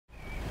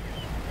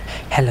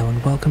Hello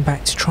and welcome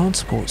back to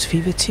Transports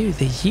Fever 2,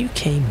 the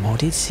UK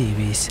modded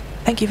series.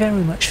 Thank you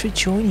very much for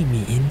joining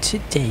me in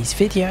today's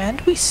video, and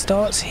we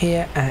start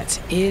here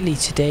at Ely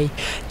today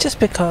just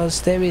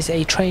because there is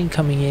a train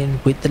coming in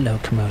with the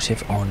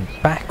locomotive on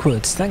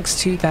backwards, thanks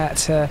to that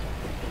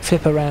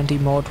flip aroundy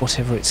mod,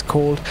 whatever it's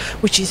called,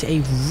 which is a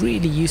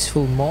really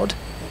useful mod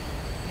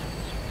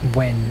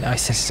when I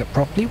set it up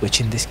properly, which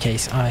in this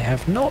case I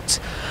have not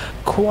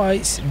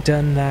quite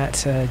done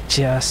that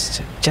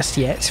just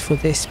yet for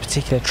this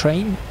particular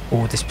train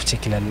or this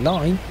particular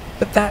line,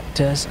 but that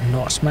does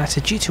not matter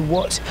due to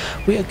what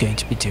we are going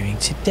to be doing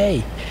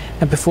today.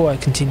 And before I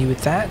continue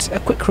with that, a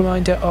quick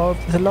reminder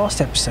of the last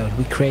episode.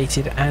 We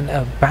created an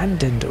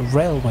abandoned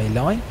railway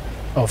line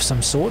of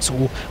some sort,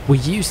 or we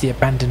used the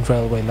abandoned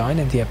railway line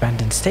and the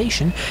abandoned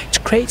station to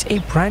create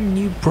a brand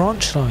new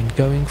branch line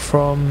going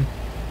from,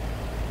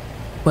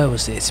 where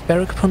was it,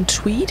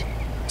 Berwick-upon-Tweed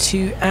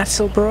to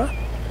Attleborough.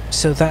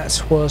 So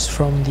that was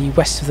from the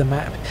west of the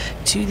map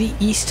to the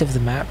east of the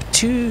map,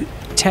 two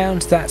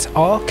towns that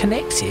are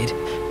connected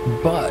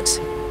but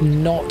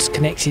not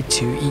connected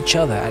to each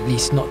other, at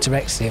least not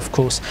directly. Of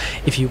course,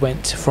 if you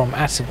went from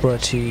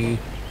Attleborough to,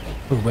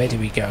 where do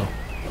we go?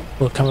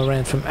 We'll come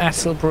around from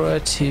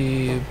Attleborough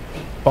to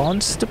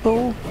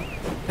Barnstaple,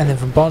 and then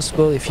from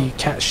Barnstaple, if you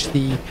catch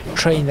the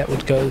train that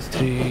would go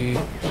through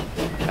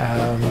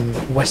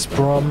West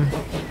Brom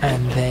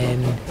and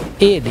then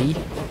Ely,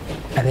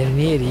 and then in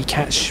Ely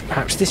catch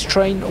perhaps this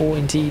train, or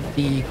indeed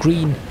the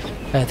green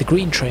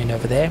train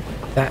over there,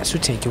 that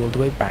would take you all the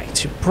way back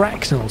to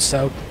Bracknell.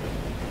 So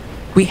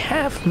we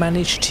have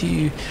managed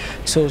to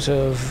sort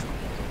of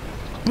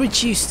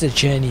reduce the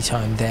journey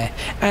time there,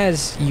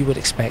 as you would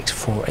expect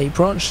for a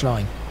branch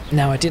line.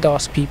 Now, I did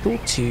ask people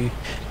to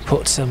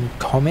put some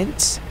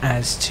comments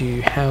as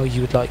to how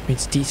you would like me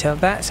to detail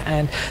that,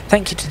 and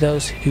thank you to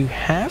those who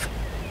have.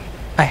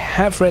 I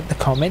have read the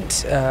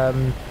comments.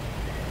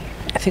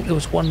 I think there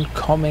was one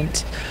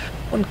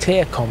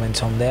clear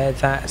comment on there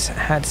that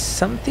had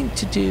something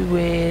to do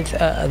with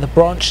the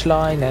branch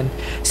line, and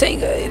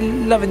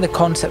saying loving the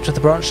concept of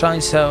the branch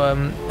line. So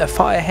a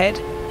Firehead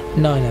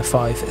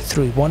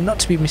 90531, not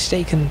to be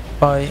mistaken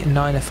by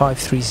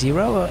 90530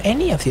 or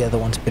any of the other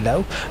ones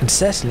below, and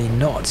certainly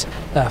not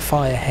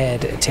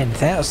Firehead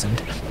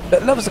 10,000,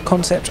 but loves the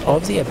concept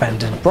of the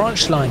abandoned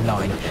branch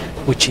line,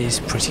 which is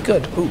pretty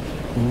good. Ooh,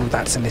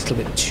 that's a little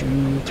bit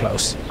too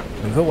close.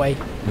 Move away,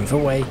 move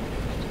away.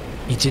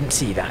 You didn't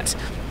see that.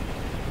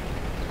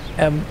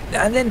 And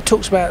then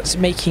talks about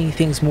making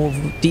things more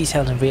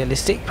detailed and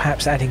realistic,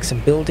 perhaps adding some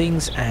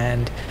buildings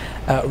and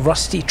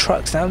rusty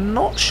trucks. Now, I'm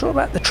not sure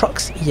about the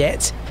trucks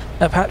yet.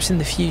 Perhaps in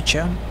the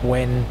future,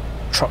 when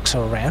trucks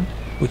are around,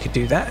 we could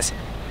do that.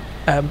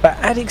 But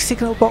adding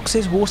signal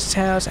boxes, water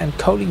towers and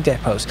coaling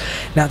depots.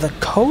 Now, the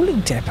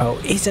coaling depot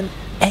is an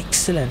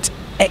excellent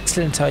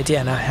idea,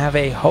 and I have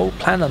a whole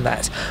plan on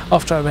that.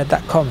 After I read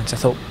that comment, I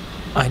thought,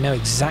 I know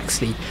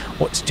exactly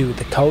what to do with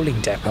the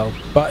coaling depot,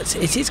 but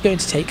it is going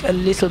to take a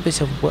little bit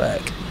of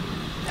work.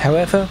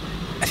 However,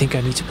 I think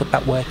I need to put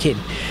that work in.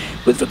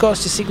 With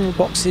regards to signal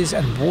boxes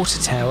and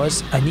water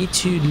towers, I need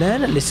to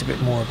learn a little bit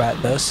more about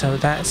those so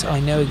that I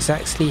know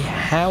exactly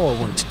how I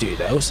want to do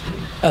those.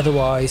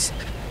 Otherwise,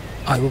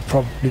 I will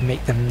probably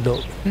make them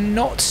look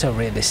not so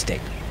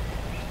realistic.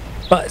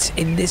 But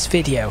in this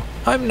video,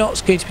 I'm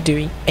not going to be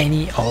doing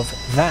any of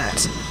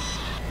that,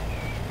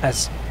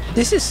 as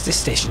this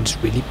station's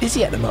really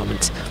busy at the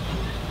moment.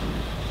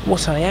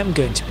 What I am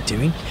going to be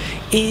doing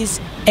is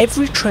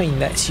every train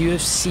that you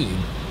have seen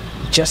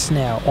just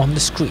now on the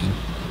screen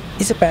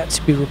is about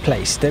to be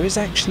replaced. There is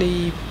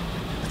actually,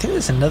 I think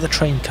there's another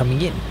train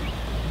coming in.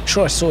 I'm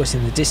sure I saw it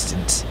in the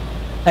distance.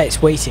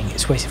 It's waiting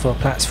for a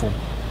platform.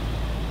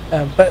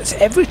 But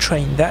every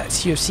train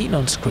that you have seen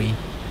on screen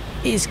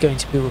is going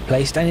to be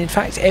replaced, and in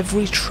fact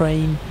every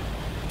train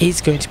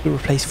is going to be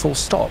replaced full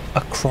stop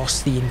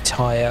across the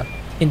entire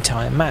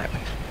map.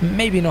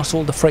 Maybe not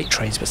all the freight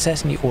trains, but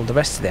certainly all the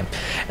rest of them.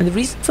 And the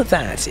reason for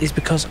that is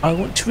because I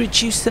want to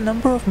reduce the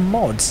number of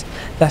mods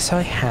that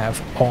I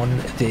have on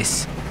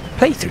this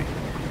playthrough.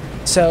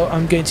 So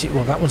I'm going to,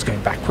 well, that one's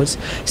going backwards.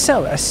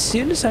 So as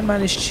soon as I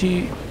manage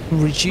to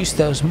reduce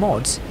those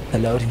mods, the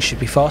loading should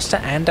be faster,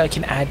 and I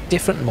can add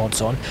different mods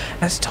on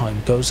as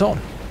time goes on.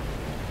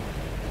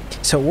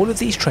 So all of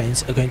these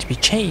trains are going to be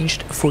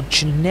changed for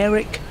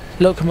generic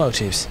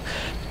locomotives.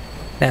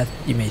 Now,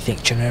 you may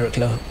think generic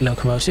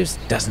locomotives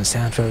doesn't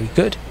sound very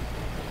good.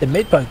 They're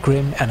made by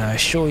Grimm, and I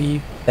assure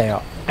you they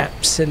are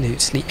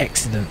absolutely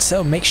excellent.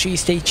 So make sure you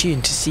stay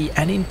tuned to see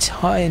an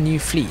entire new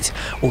fleet,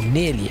 or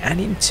nearly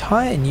an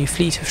entire new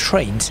fleet of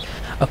trains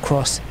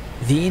across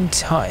the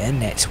entire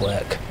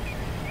network.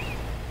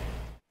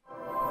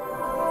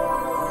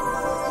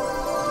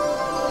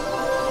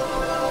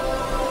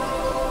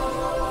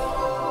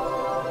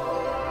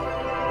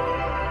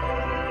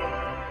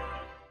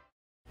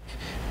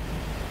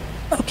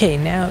 Okay,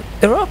 now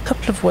there are a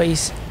couple of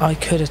ways I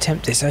could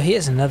attempt this. So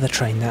here's another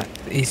train that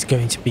is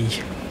going to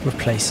be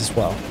replaced as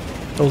well.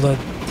 Although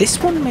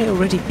this one may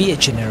already be a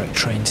generic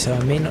train, so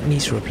I may not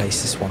need to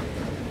replace this one.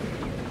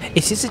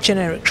 It is a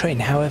generic train,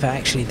 however,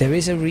 actually, there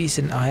is a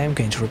reason I am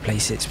going to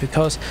replace it. It's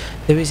because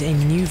there is a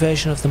new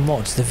version of the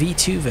mods, the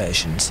V2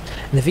 versions.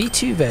 And the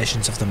V2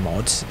 versions of the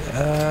mods,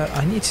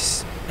 I need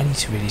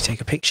to really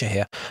take a picture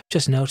here.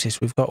 Just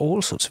noticed we've got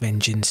all sorts of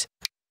engines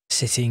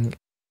sitting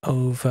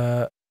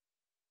over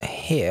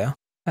here.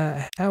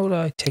 How will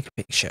I take a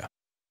picture?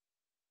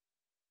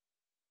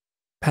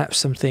 Perhaps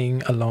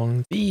something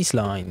along these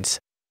lines.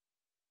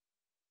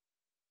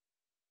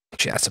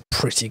 Actually, that's a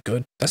pretty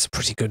good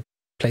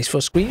place for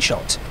a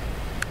screenshot.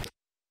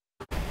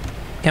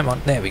 Come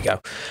on, there we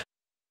go.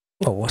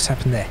 Oh, what's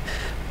happened there?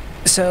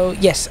 So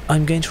yes,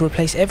 I'm going to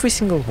replace every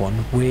single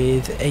one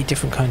with a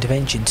different kind of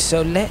engine.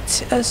 So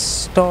let us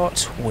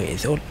start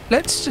with, or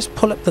let's just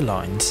pull up the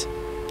lines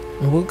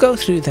and we'll go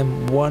through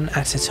them one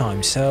at a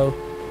time. So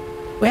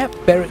we have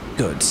Berwick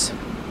Goods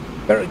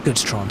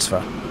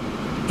transfer.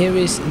 Here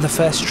is the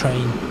first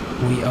train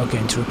we are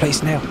going to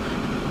replace. Now,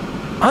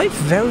 I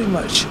very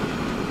much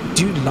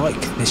do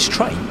like this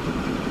train.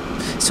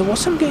 So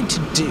what I'm going to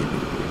do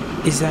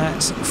is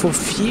that for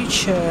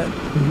future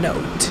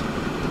note,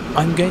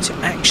 I'm going to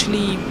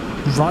actually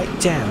write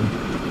down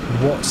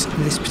what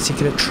this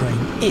particular train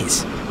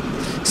is.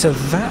 So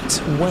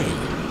that way,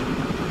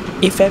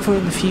 if ever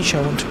in the future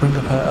I want to bring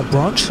up a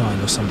branch line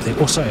or something,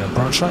 or sorry, a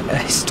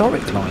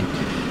historic line,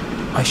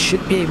 I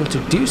should be able to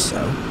do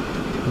so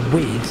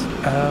with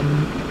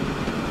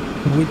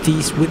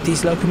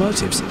these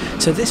locomotives.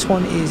 So this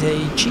one is a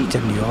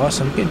GWR,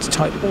 so I'm going to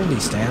type all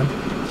these down.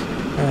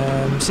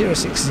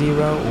 060,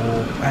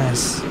 or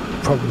as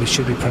probably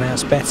should be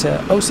pronounced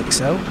better,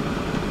 060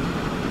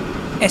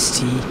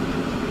 ST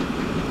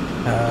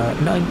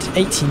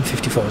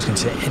 1854. I was going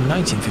to say in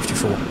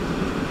 1954.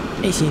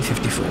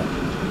 1854.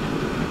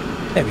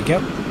 There we go.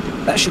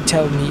 That should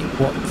tell me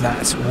what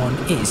that one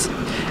is.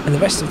 And the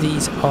rest of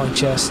these are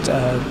just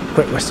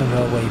Great Western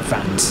Railway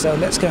vans. So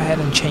let's go ahead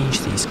and change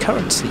these.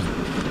 Currently,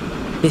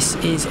 this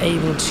is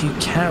able to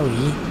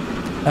carry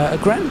a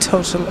grand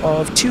total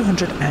of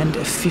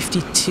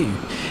 252.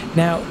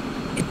 Now,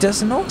 it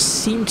does not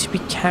seem to be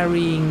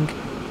carrying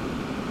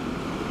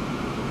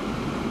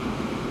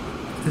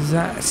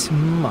that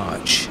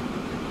much.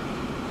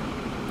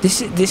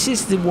 This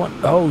is the one.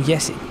 Oh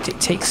yes, it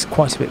takes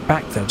quite a bit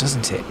back though,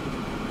 doesn't it?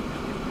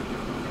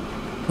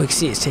 We can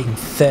see it's taking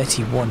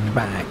 31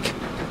 back.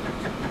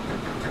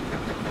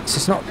 So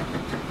it's not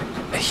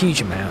a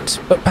huge amount,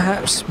 but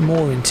perhaps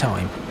more in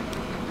time.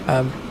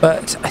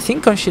 But I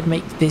think I should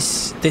make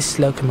this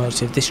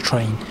locomotive, this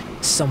train,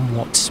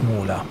 somewhat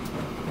smaller.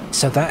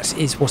 So that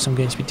is what I'm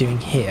going to be doing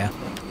here.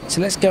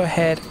 So let's go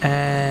ahead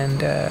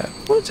and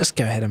we'll just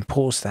go ahead and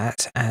pause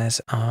that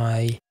as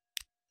I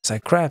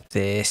grab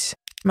this,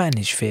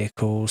 manage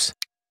vehicles,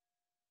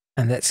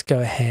 and let's go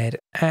ahead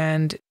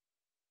and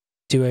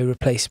do a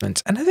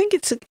replacement. And I think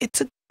it's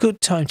a good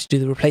time to do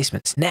the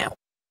replacements. Now,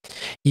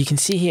 you can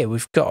see here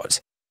we've got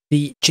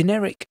the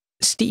generic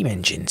steam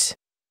engines.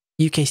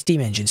 UK steam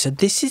engine. So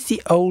this is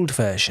the old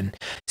version.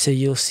 So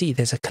you'll see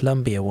there's a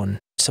Columbia one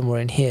somewhere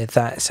in here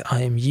that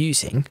I am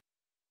using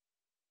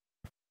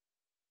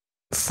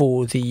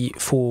for the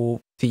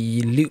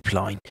loop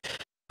line.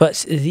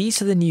 But these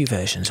are the new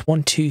versions,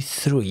 1, 2,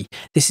 3.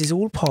 This is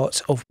all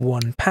part of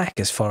one pack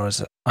as far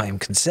as I am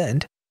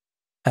concerned.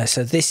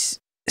 So these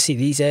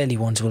early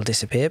ones will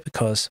disappear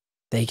because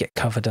they get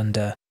covered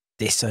under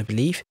this, I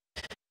believe.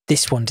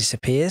 This one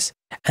disappears,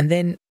 and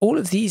then all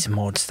of these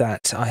mods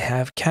that I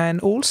have can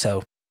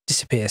also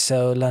disappear.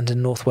 So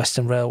London North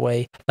Western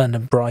Railway,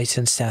 London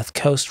Brighton South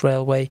Coast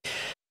Railway.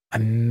 I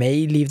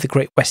may leave the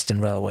Great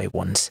Western Railway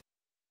ones.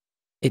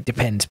 It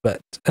depends, but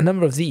a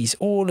number of these,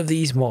 all of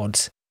these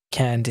mods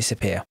can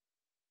disappear.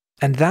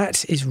 And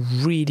that is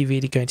really,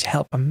 really going to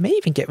help. I may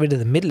even get rid of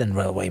the Midland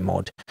Railway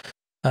mod,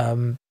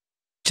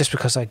 just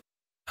because I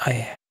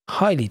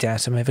highly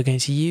doubt I'm ever going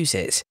to use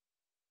it.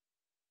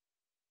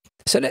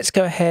 So let's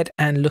go ahead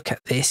and look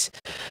at this.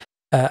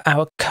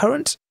 Our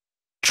current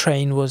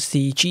train was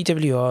the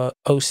GWR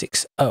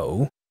 060.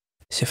 So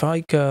if I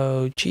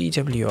go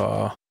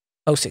GWR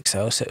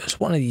 060, so it was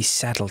one of these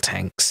saddle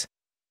tanks.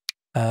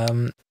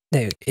 There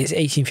it's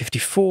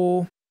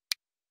 1854.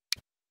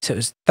 So it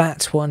was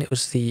that one. It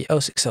was the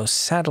 060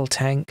 saddle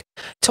tank.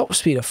 Top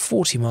speed of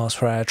 40 miles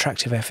per hour.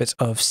 Tractive effort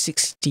of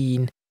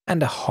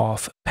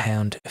 16.5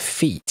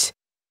 pound-feet.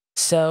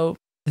 So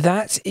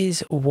that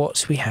is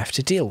what we have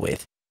to deal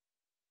with.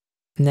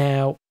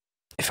 Now,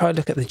 if I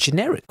look at the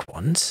generic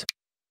ones,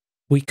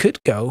 we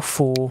could go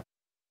for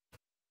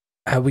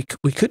we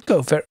could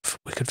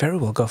very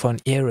well go for an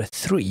Era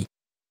 3,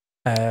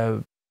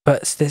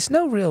 but there's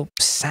no real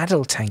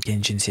saddle tank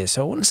engines here,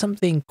 so I want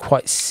something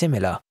quite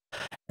similar.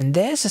 And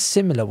there's a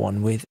similar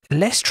one with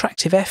less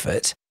tractive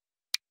effort,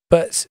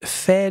 but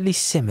fairly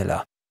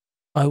similar.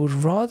 I would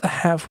rather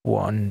have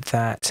one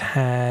that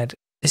had.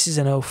 This is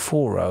an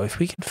 040. If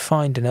we can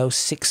find an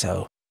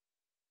 060,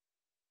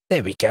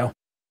 there we go.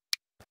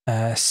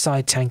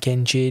 Side tank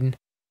engine.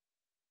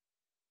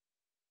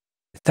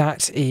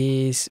 That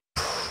is...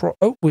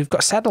 oh, we've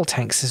got saddle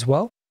tanks as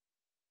well.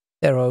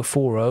 They're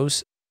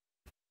 040s.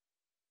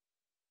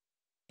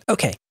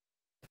 Okay,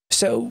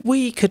 so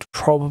we could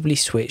probably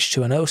switch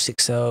to an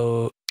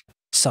 060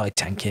 side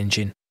tank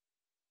engine.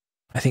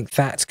 I think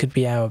that could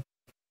be our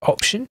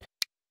option.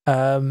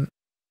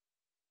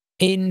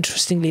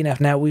 Interestingly enough,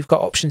 now we've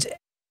got options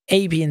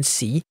A, B, and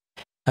C.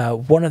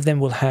 One of them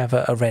will have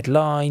a red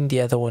line,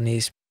 the other one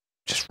is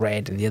just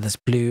red, and the other's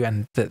blue,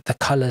 and the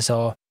colours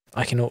are,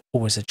 I can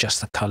always adjust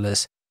the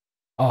colours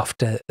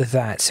after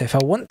that. So if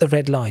I want the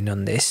red line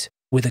on this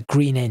with a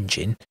green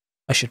engine,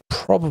 I should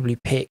probably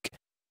pick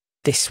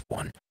this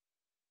one.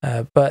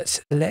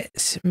 But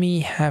let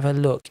me have a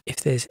look if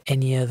there's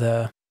any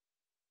other.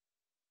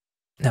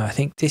 No, I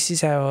think this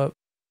is our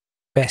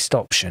best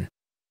option.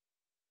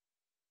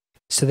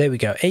 So there we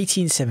go,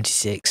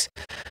 1876. Is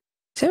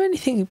there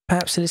anything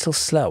perhaps a little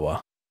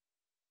slower?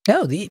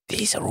 No,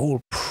 these are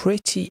all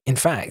pretty, in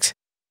fact,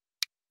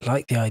 I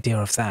like the idea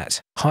of that.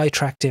 High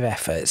tractive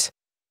effort.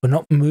 We're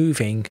not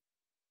moving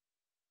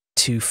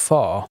too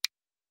far.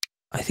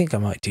 I think I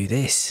might do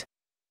this.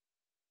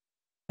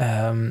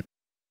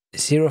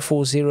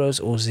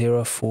 040s or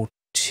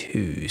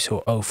 042s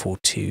or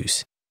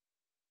 042s.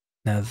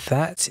 Now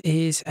that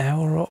is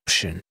our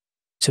option.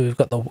 So we've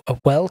got a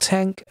well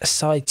tank, a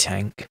side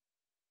tank,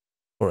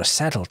 or a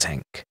saddle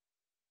tank.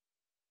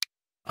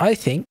 I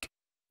think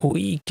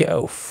we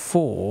go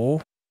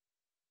for,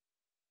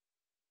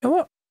 you know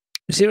what,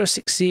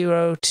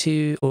 060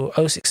 to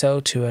or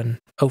 060 to an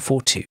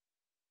 042.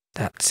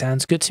 That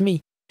sounds good to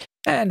me.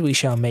 And we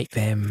shall make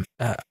them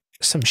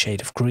some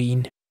shade of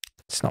green.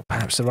 It's not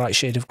perhaps the right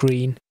shade of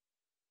green.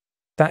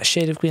 That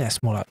shade of green,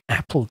 that's more like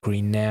apple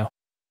green now.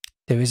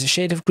 There is a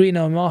shade of green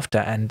I'm after,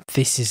 and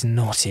this is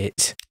not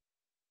it.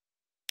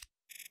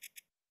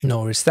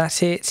 Nor is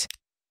that it.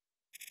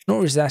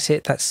 Nor is that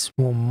it. That's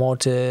more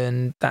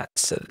modern.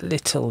 That's a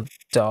little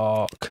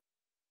dark.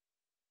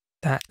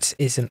 That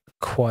isn't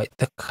quite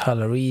the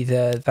colour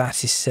either.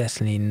 That is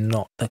certainly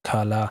not the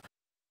colour.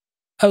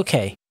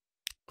 Okay.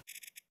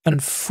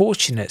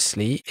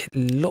 Unfortunately, it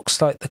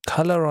looks like the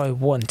colour I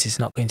want is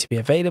not going to be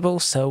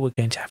available, so we're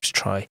going to have to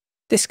try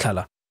this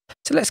colour.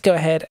 So let's go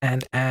ahead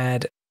and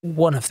add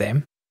one of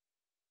them.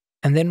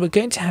 And then we're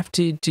going to have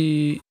to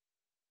do...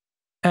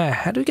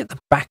 how do we get the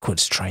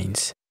backwards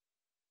trains?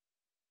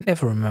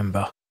 Never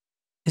remember.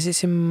 Is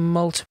it in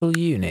multiple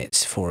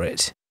units for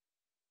it?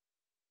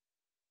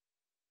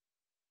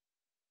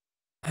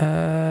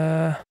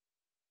 Oh.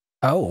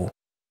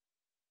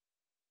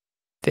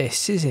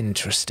 This is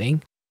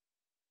interesting.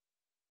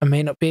 I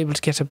may not be able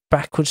to get a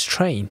backwards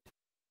train.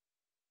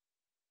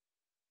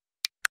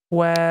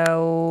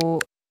 Well,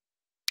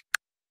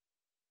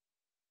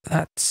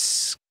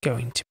 that's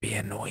going to be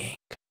annoying.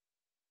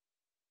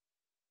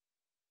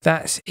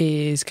 That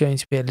is going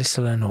to be a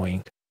little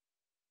annoying.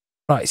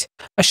 Right,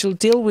 I shall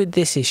deal with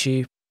this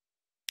issue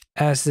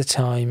as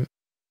when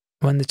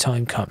the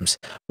time comes.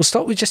 We'll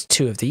start with just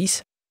two of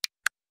these.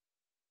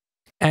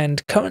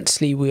 And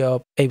currently we are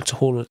able to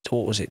haul,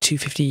 what was it,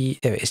 250,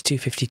 there it is,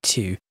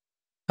 252.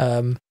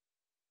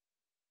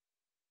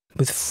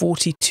 With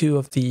 42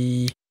 of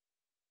the,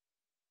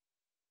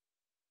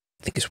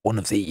 I think it's one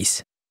of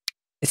these.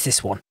 It's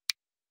this one.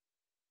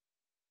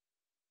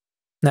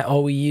 Now,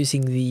 are we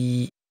using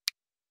the,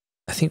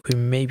 I think we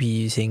may be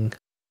using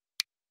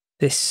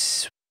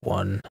this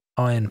one,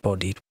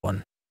 iron-bodied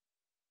one,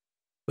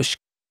 which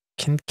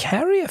can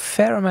carry a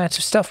fair amount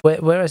of stuff,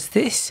 whereas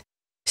this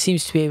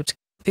seems to be able to,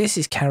 this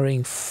is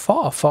carrying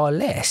far, far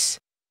less.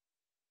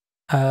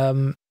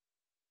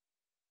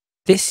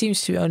 This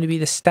seems to only be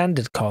the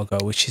standard cargo,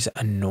 which is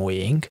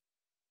annoying.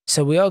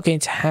 So we are going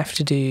to have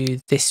to do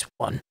this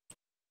one.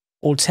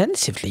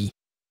 Alternatively,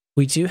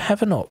 we do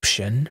have an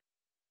option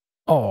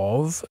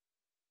of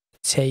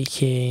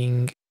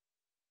taking...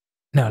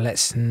 No,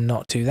 let's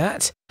not do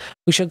that.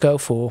 We shall go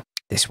for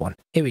this one.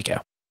 Here we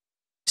go.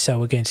 So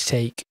we're going to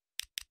take...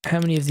 How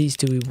many of these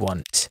do we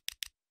want?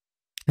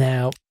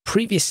 Now,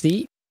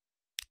 previously,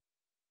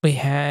 we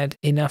had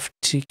enough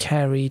to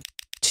carry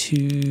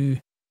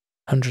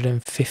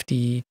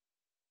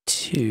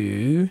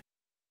 252.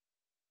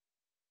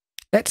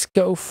 Let's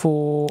go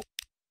for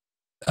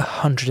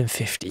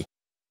 150.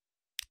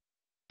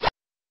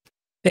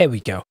 There we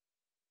go.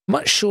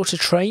 Much shorter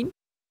train,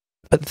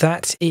 but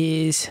that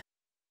is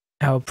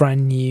our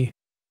brand new.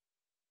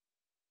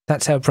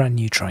 That's our brand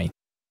new train.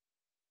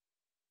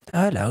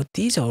 Hello,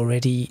 these are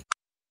already.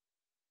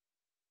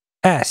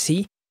 Ah,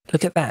 see,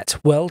 look at that.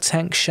 Well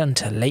tank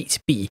shunter, late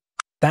B.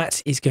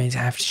 That is going to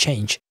have to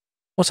change.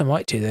 What I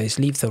might do though is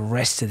leave the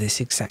rest of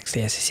this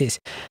exactly as it is.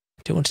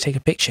 I do want to take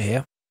a picture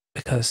here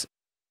because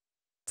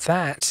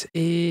that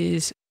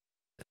is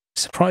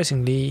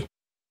surprisingly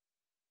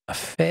a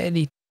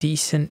fairly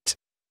decent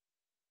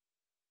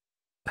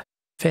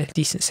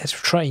set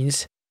of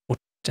trains. Or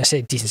I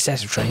say decent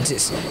set of trains.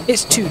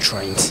 It's two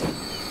trains.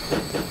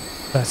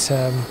 But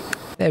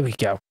there we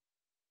go.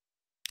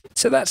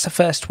 So that's the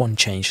first one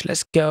changed.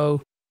 Let's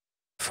go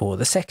for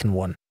the second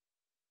one.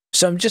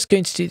 So I'm just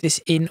going to do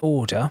this in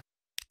order.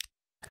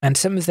 And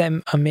some of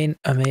them I may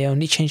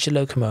only change the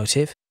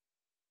locomotive.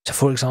 So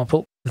for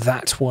example,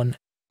 that one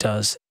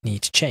does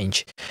need to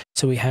change.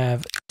 So we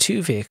have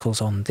 2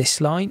 vehicles on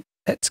this line.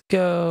 Let's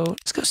go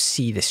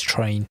see this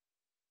train.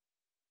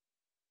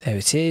 There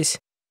it is.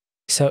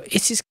 So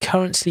it is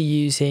currently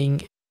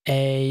using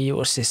a,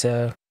 what's this,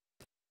 a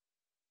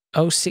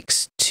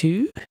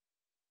 062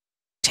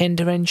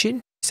 tender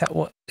engine? Is that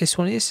what this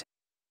one is?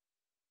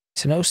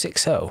 It's an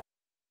 060.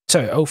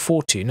 Sorry,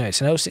 042. No,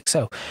 it's an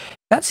 060.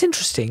 That's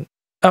interesting.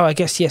 Oh, I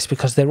guess, yes,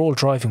 because they're all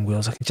driving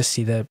wheels. I can just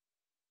see the,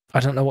 I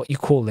don't know what you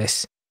call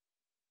this.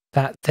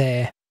 That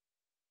there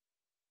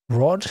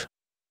rod?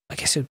 I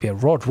guess it would be a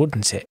rod,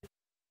 wouldn't it?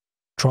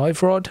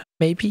 Drive rod,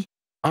 maybe?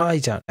 I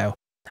don't know.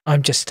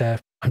 I'm just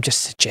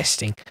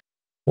suggesting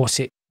what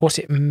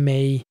it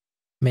may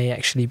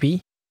actually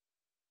be.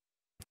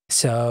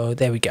 So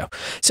there we go.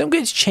 So I'm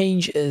going to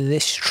change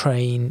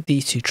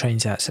these 2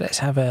 trains out. So let's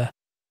have a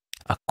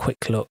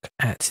quick look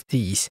at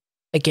these.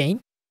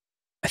 Again,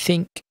 I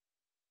think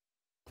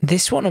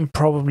this one I'm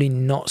probably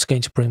not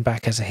going to bring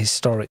back as a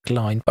historic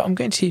line, but I'm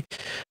going to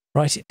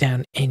write it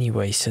down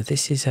anyway. So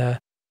this is a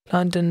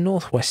London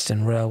North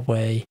Western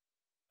Railway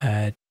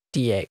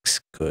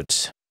DX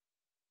goods.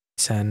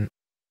 It's an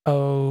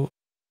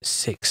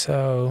 060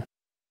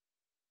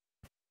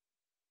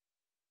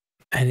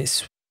 and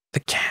it's the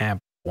cab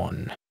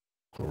one.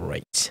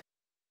 Great.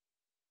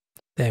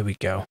 There we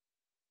go.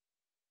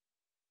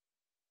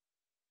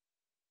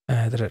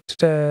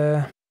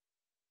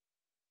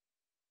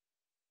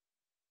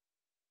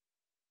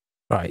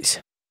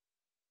 Right.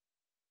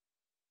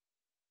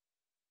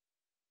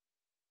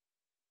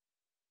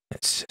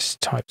 Let's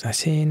just type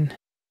that in.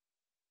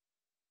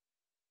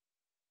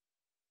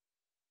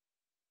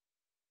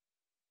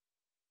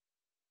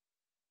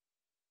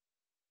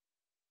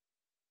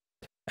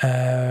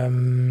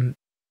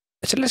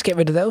 So let's get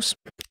rid of those.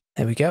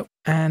 There we go.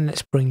 And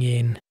let's bring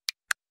in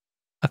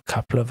a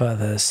couple of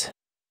others.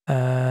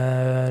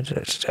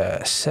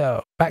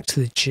 So back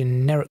to the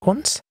generic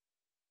ones.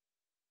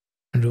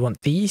 And we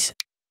want these.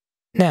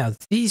 Now,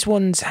 these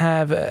ones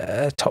have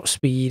a top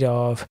speed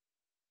of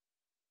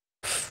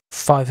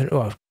 40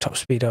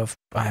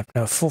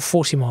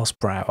 miles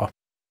per hour.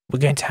 We're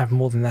going to have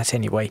more than that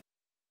anyway,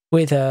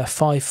 with a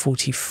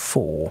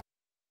 544.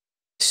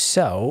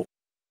 So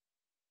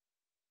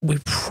we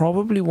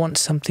probably want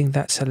something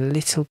that's a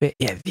little bit,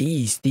 yeah,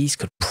 these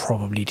could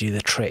probably do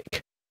the trick.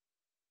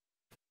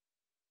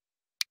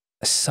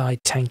 A side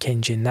tank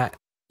engine, that,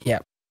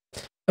 yeah.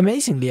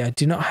 Amazingly, I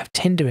do not have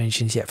tender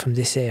engines yet from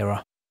this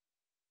era.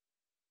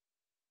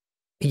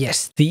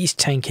 Yes, these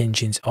tank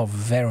engines are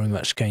very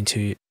much going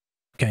to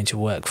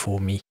work for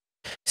me.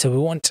 So we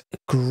want a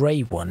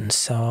grey one,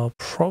 so I'll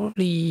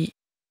probably,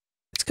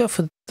 let's go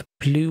for the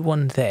blue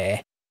one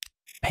there.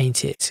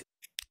 Paint it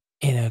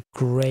in a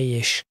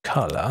greyish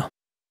colour.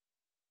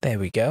 There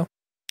we go.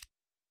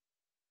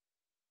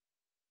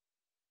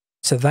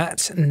 So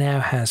that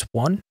now has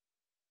one.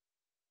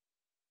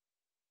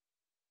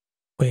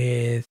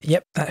 With,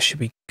 yep, that should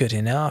be good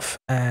enough.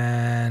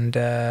 And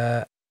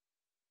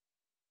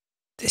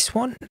this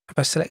one, have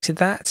I selected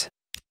that?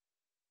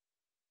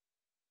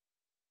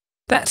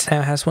 That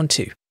now has one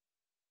too.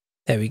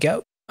 There we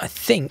go. I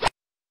think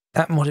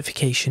that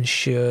modification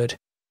should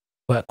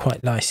work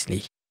quite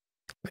nicely.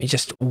 Let me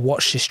just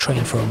watch this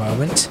train for a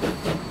moment.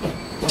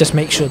 Just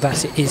make sure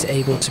that it is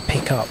able to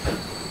pick up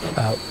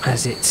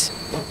as it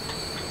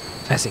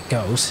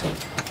goes,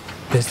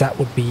 because that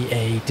would be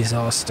a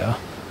disaster.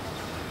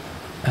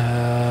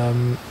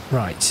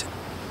 Right.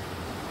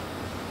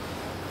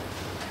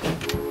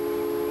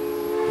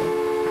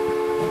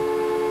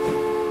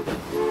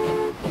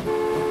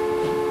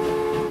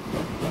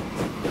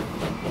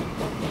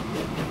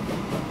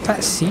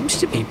 That seems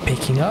to be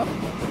picking up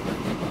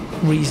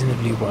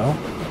reasonably well.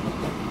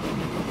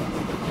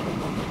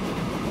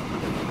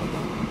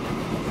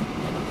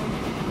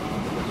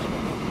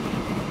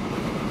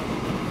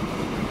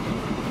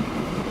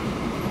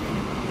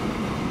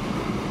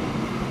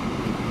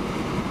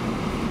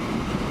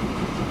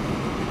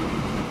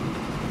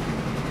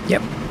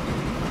 Yep,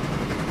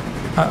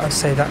 I'd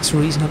say that's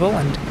reasonable,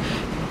 and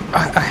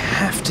I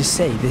have to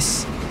say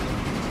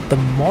the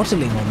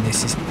modelling on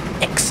this is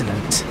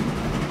excellent.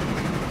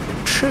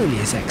 It truly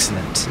is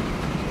excellent.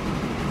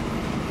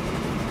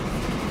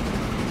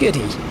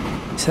 Goody.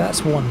 So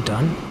that's one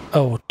done.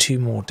 Oh, 2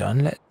 more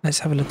done. Let's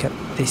have a look at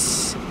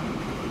this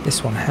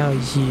one. How are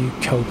you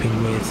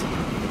coping with?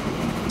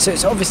 So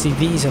it's obviously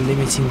these are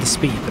limiting the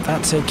speed, but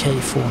that's okay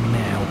for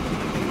now.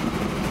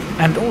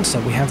 And also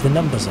we have the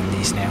numbers on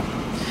these now.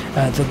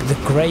 The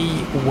grey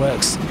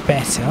works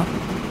better.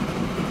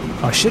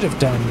 I should have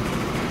done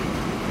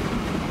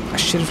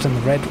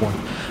the red one.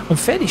 I'm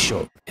fairly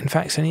sure, in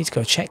fact I need to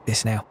go check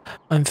this now.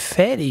 I'm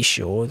fairly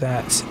sure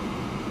that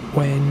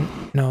when,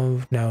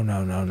 no.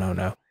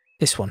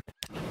 This one.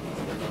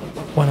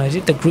 When I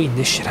did the green,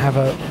 this should have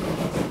a,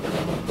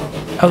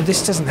 oh,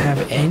 this doesn't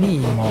have any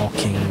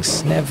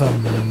markings. Never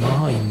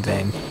mind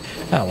then.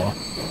 Oh well,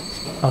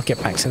 I'll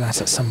get back to that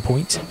at some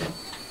point.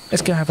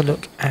 Let's go have a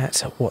look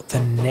at what the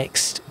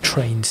next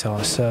trains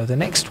are. So the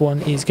next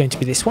one is going to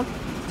be this one.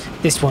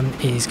 This one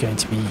is going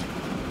to be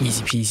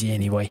easy peasy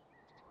anyway.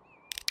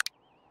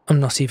 I'm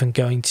not even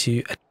going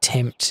to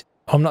attempt,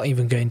 I'm not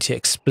even going to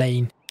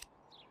explain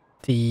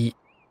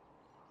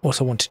what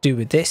I want to do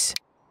with this.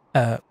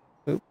 Don't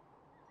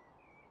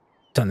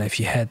know if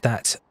you heard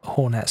that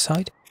horn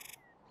outside.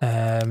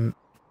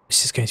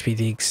 This is going to be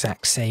the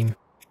exact same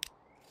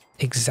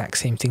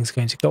thing's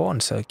going to go on.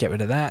 So get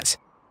rid of that,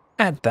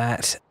 add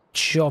that,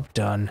 job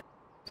done.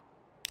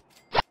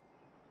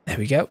 There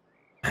we go.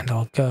 And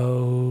I'll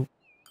go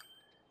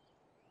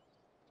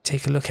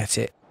take a look at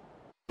it.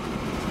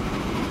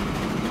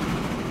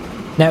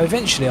 Now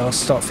eventually I'll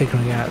start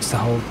figuring out the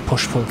whole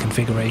push-pull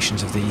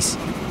configurations of these.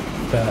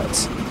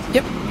 But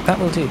yep, that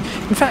will do.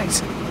 In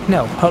fact,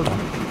 no, hold on.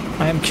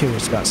 I am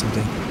curious about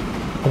something.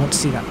 I want to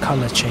see that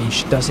colour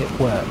change. Does it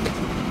work?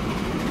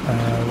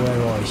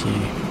 Where are you?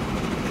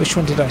 Which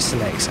one did I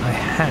select? I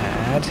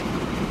had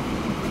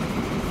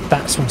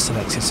that one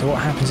selected. So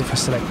what happens if I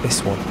select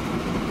this one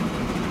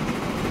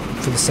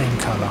for the same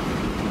colour?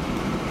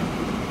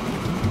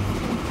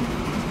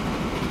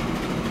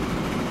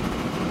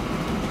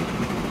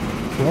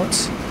 What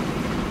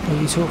are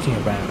you talking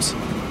about?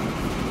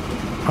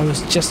 I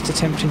was just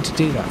attempting to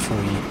do that for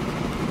you.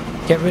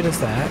 Get rid of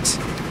that.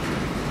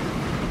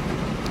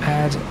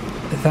 Add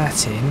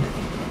that in.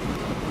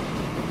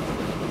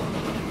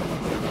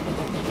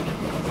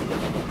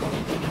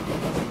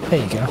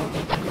 There you go.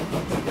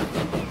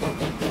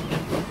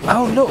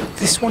 Oh look,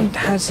 this one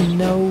has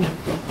no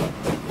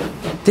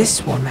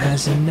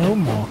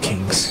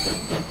markings.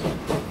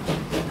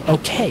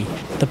 Okay,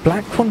 the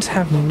black ones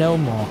have no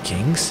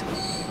markings.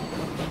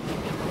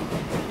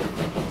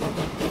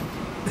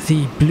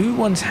 The blue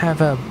ones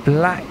have a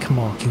black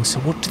marking, so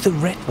what do the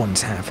red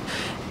ones have?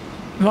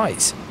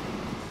 Right,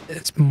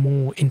 it's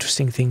more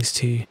interesting things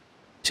to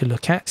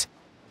look at.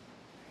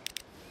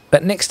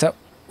 But next up,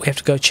 we have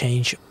to go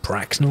change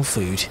Bracknell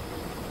food.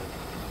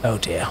 Oh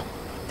dear,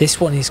 this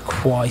one is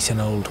quite an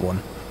old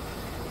one.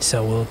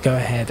 So we'll go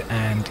ahead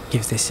and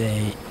give this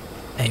a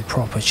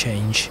proper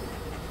change.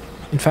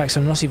 In fact,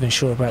 I'm not even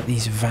sure about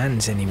these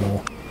vans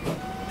anymore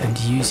and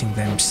using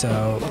them,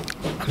 so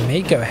I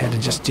may go ahead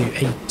and just do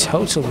a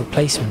total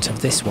replacement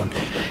of this one.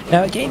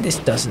 Now again, this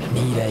doesn't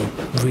need a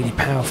really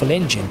powerful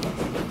engine,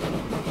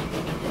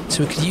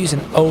 so we could use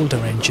an older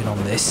engine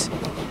on this.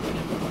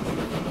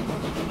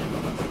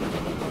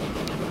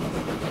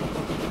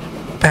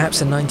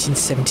 Perhaps a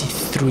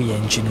 1973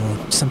 engine or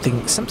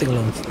something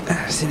along.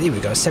 So there we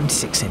go,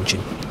 76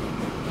 engine.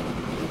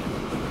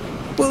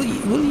 We'll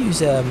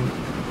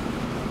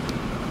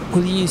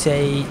use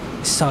a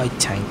side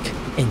tank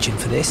engine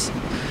for this.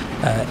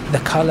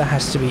 The colour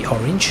has to be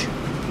orange.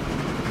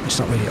 It's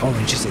not really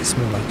orange, is it? It's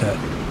more like a...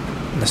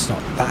 That's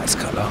not that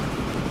colour.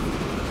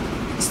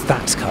 It's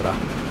that colour.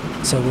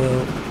 So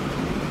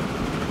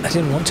I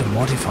didn't want to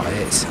modify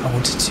it. I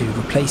wanted to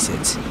replace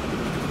it.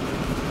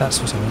 That's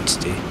what I want to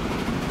do.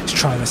 Let's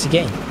try this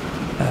again.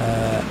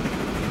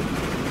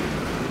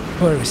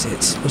 Where is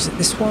it? Was it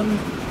this one?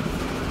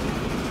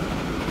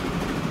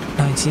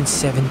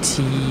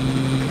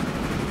 1970...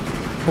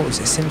 What was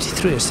it?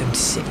 73 or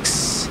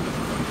 76? I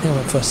think I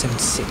went for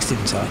 76,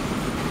 didn't I?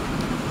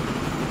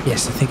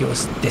 Yes, I think it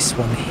was this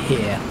one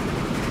here.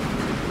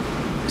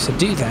 So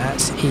do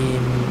that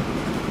in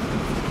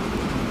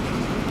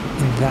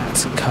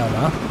that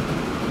colour.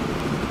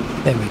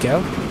 There we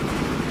go.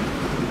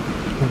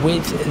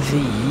 With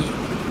the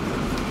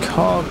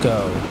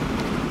cargo,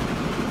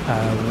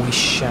 we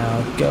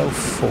shall go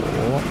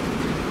for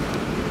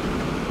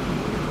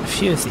a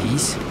few of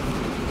these.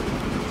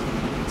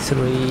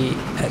 3.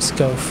 Let's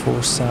go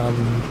for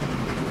some.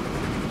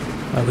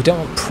 We don't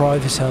want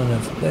private owner.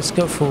 Let's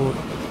go for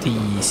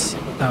these.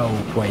 Oh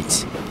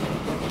wait.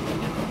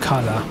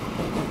 Colour.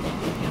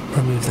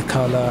 Remove the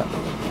colour.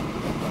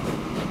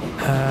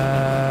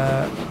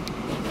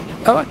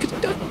 Oh, I could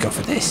go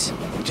for this.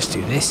 Just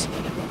do this.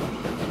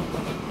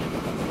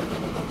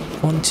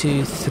 1,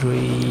 2,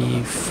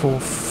 3, 4,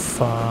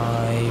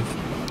 5,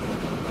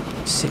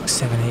 6,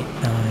 7, 8,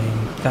 9.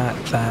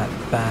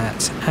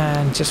 That,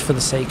 and just for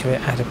the sake of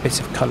it, add a bit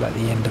of colour at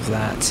the end of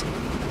that.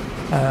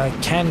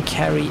 Can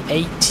carry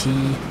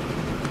 80.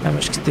 How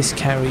much could this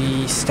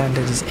carry?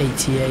 Standard is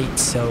 88,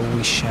 so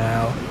we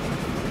shall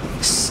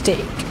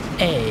stick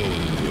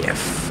a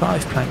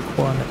 5 plank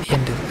one at the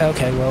end of...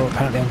 Okay, well,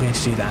 apparently I'm going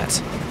to do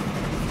that.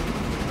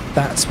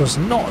 That was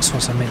not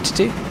what I meant to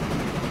do.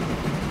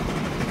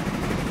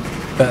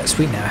 But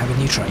we now have a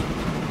new train.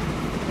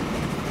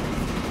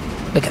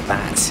 Look at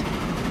that.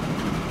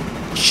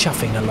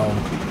 Chuffing along.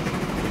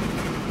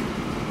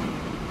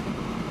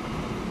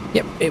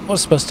 Yep, it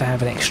was supposed to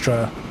have an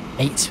extra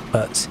 8,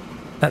 but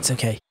that's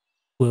okay.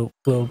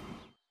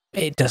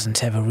 It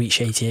doesn't ever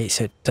reach 88,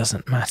 so it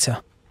doesn't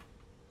matter.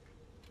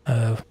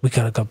 We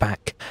gotta go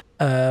back.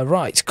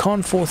 Right,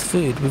 Carnforth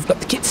food. We've got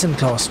the Kitson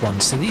class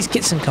ones. So these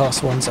Kitson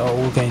class ones are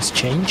all going to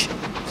change.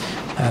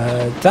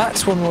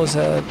 That one was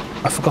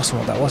I've forgotten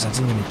what that was. I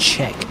didn't even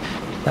check.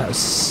 That was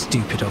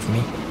stupid of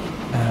me.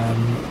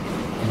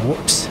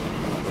 Whoops.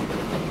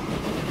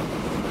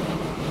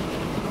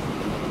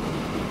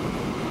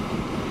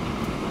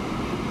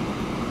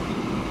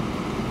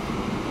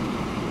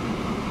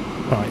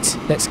 Right,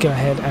 let's go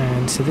ahead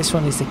and... So this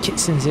one is the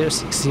Kitson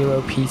 060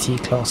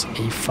 PT Class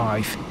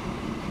A5.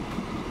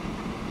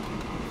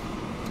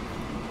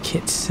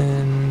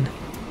 Kitson...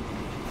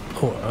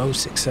 or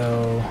 060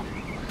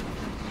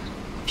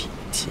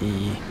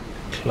 PT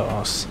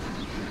Class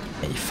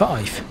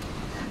A5.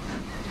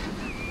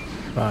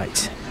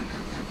 Right.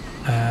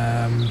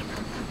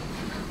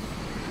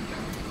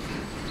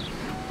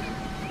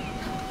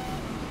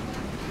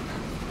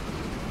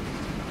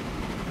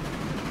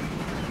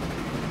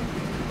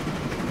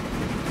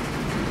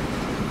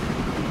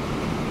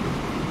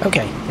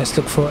 Okay, let's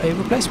look for a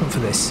replacement for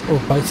this, or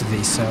both of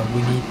these. So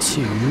we need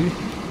to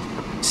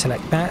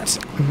select that,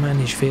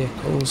 manage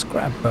vehicles,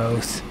 grab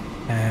both,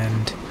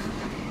 and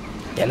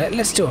yeah,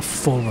 let's do a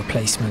full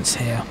replacements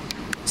here.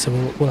 So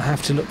we'll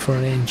have to look for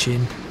an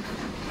engine.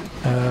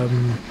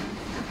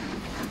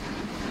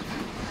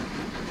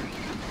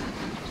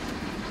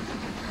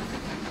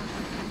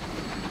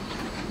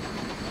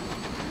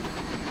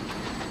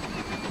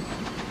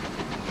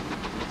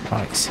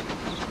 Right.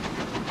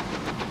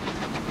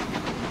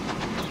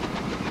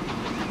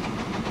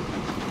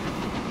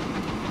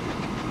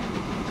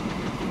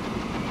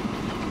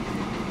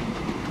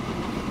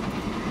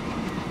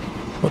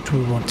 What do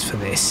we want for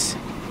this?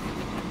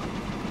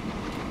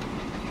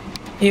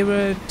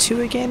 Era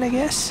 2 again, I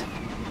guess?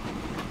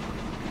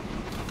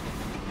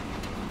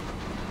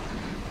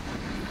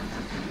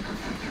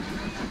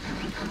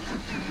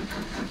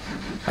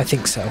 I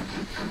think so.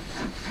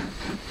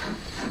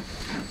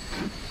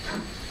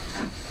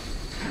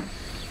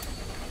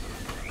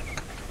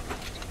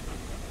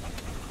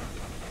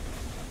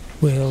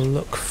 We'll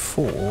look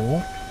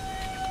for...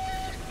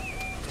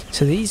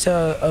 So these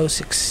are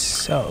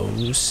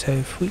 060s, so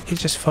if we could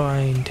just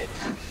find...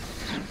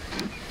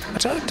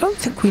 I don't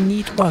think we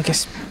need... Well, I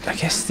guess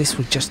this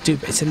would just do,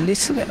 but it's a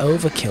little bit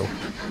overkill.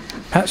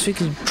 Perhaps we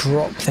could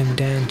drop them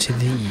down to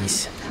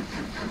these.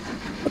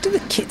 What do the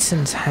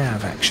Kitsons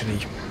have, actually?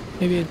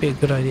 Maybe it'd be a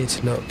good idea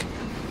to look.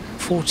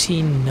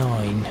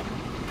 14.9.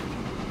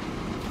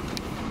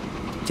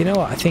 Do you know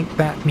what? I think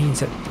that means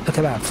that... Look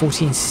at that,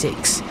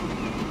 14.6.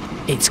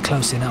 It's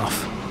close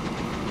enough.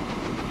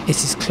 It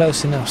is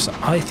close enough, so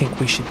I think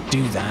we should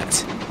do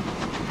that.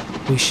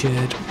 We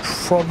should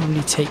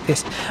probably take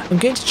this. I'm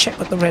going to check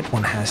what the red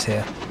one has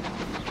here.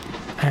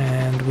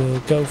 And we'll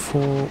go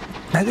for...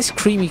 Now this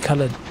creamy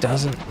colour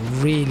doesn't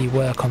really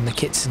work on the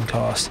Kitson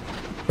class,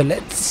 but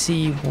let's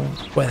see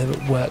whether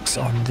it works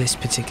on this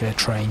particular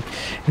train.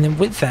 And then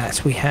with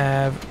that we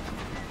have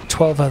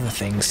 12 other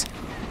things.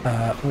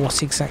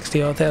 What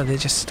exactly are they? Are they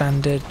just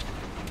standard?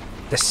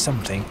 There's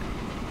something.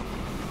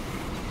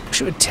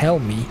 Wish it would tell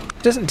me.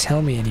 It doesn't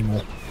tell me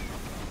anymore.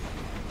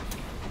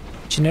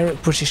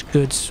 Generic British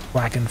goods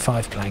wagon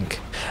 5-plank.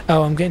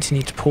 Oh, I'm going to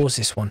need to pause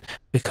this one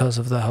because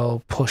of the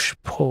whole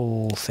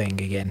push-pull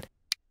thing again.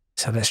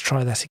 So let's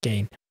try that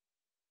again.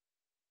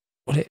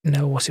 Will it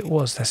know what it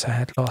was that I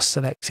had last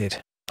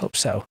selected? Hope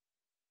so.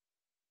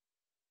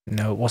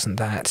 No, it wasn't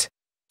that.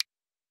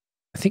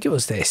 I think it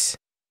was this.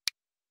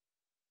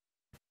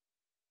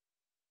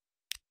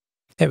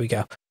 There we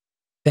go.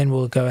 Then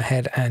we'll go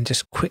ahead and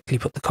just quickly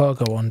put the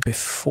cargo on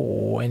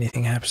before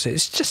anything happens.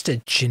 It's just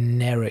a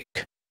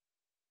generic.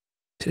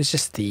 So it's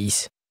just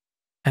these.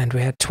 And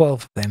we had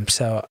 12 of them,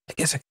 so I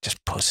guess I could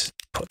just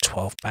put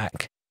 12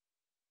 back.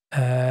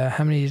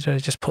 How many did I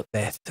just put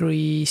there?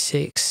 3,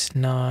 6,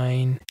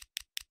 9,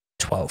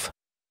 12.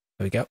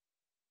 There we go.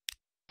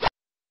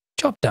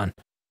 Job done.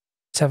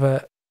 Let's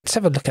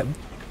have a look at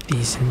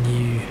these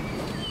new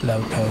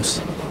locos.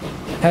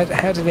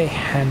 How do they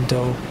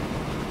handle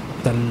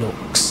the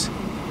looks?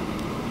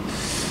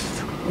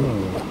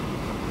 Ooh,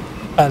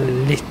 a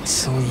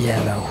little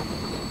yellow.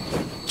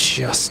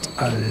 Just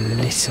a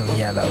little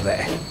yellow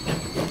there.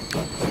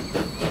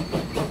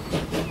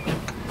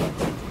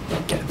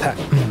 Get that.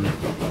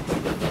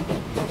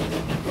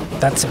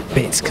 That's a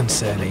bit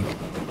concerning,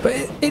 but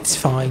it's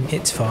fine.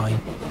 It's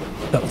fine.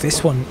 Look,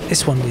 this one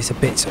is a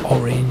bit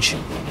orange,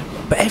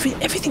 but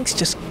everything's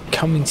just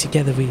coming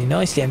together really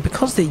nicely, and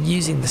because they're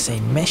using the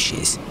same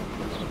meshes,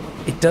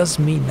 it does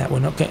mean that we're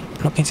not going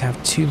to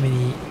have too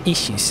many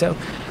issues. So,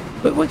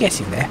 but we're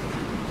getting there.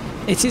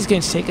 It is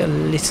going to take a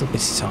little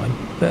bit of time,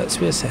 but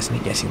we're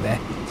certainly getting there.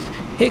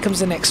 Here comes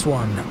the next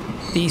one.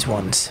 These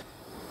ones.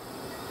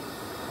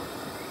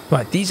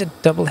 Right, these are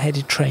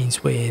double-headed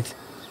trains with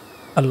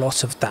a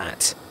lot of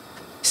that.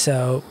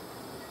 So,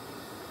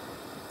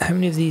 how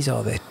many of these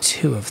are there?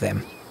 2 of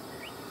them.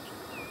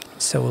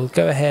 So we'll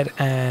go ahead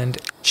and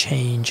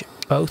change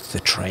both the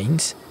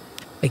trains.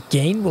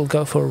 Again, we'll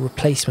go for a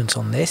replacement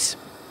on this.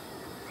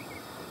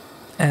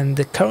 And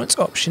the current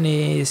option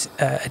is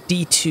a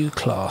D2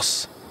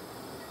 class.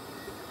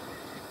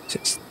 So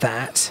it's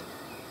that.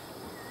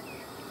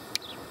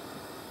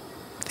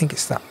 I think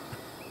it's that.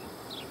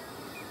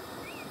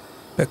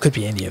 But it could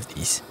be any of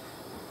these.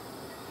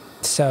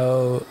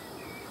 So,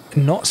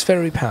 not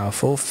very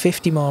powerful,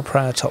 50 mile per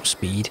hour top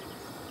speed.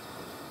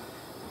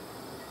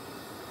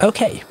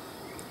 Okay,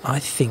 I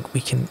think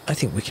we can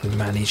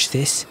manage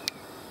this.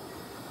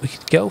 We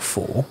could go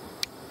for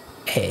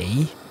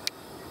a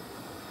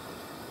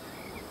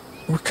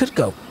we could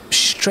go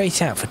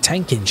straight out for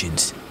tank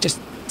engines. Just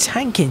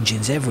tank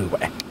engines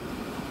everywhere.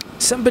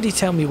 Somebody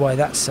tell me why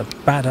that's a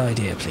bad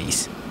idea,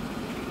 please.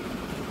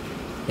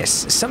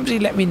 Yes, somebody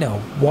let me know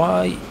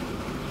why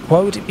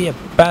would it be a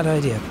bad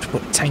idea to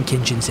put tank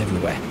engines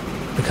everywhere?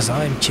 Because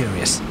I'm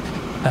curious.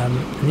 And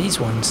these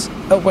ones...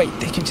 Oh wait,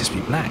 they can just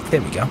be black.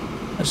 There we go.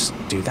 I'll just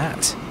do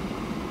that.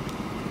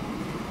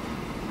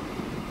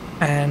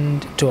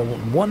 And do I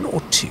want 1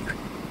 or 2?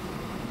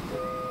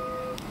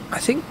 I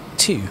think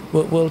 2.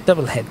 We'll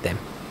double head them.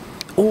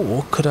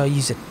 Or could I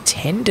use a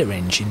tender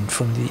engine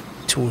from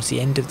towards the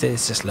end of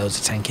this? Just loads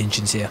of tank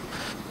engines here.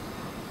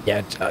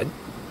 Yeah,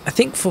 I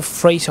think for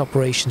freight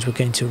operations we're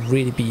going to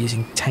really be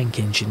using tank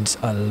engines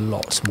a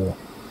lot more.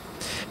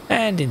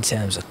 And in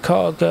terms of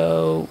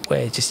cargo,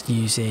 we're just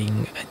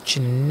using a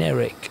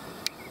generic,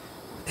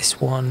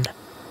 this one,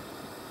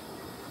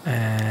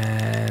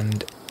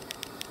 and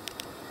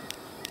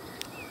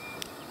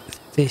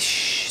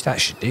this, that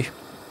should do.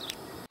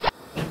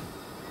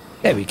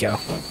 There we go.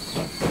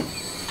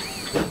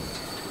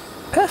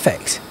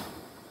 Perfect.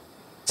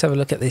 Let's have a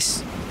look at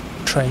this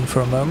train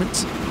for a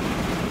moment.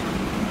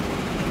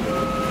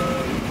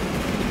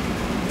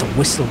 The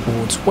whistle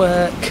boards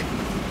work.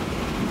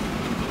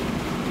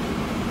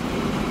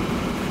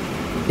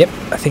 Yep,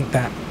 I think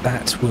that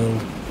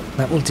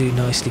will do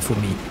nicely for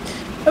me.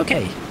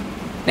 Okay,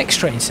 next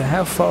train. So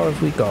how far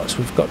have we got?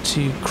 We've got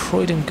to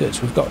Croydon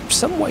Goods. We've got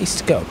some ways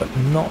to go, but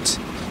not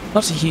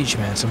a huge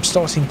amount. I'm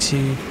starting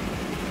to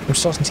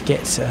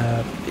get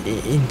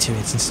into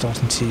it and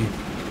starting to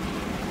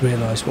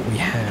realise what we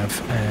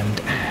have and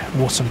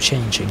what I'm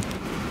changing.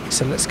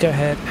 So let's go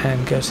ahead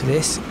and go to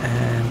this.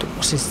 And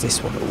what is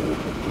this one?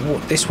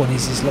 What this one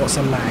is lots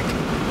of lag.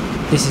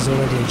 This is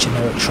already a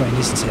generic train,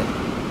 isn't it?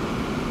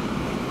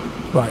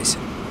 Right,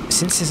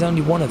 since there's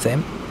only one of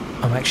them,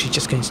 I'm actually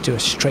just going to do a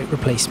straight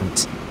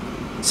replacement.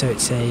 So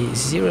it's a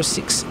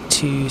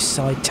 062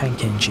 side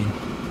tank engine.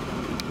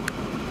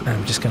 And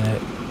I'm just going to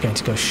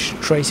go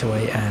straight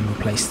away and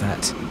replace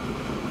that.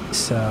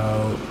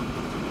 So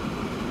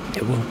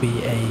it will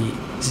be a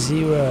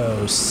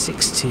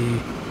 062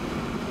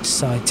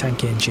 side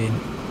tank engine.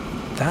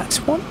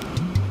 That one?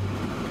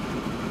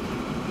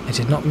 I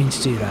did not mean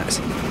to do that.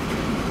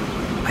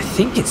 I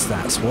think it's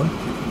that one.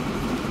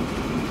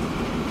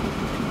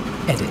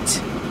 Edit.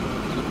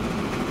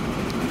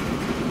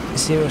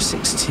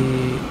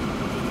 062.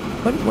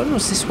 When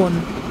was this one?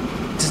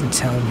 It doesn't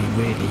tell me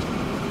really.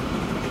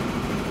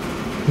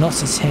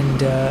 Not a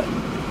tender.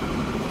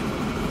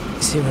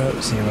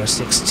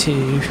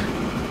 0062.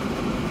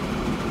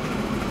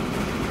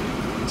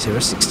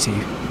 062.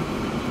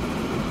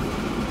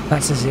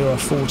 That's a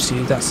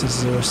 042. That's a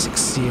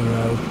 060.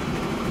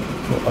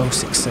 Or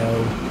 060.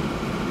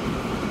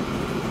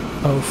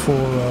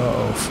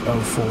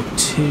 040.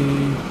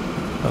 042.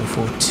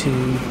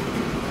 042.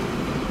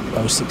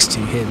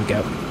 062. Here we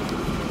go.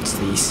 It's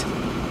these.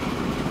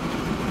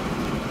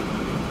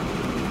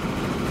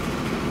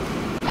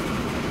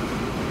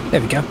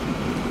 There we go.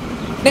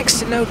 Next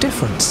to no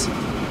difference.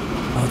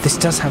 Oh, this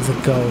does have the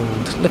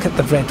gold. Look at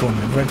the red one.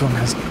 The red one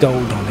has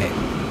gold on it.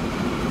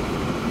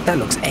 That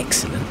looks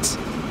excellent.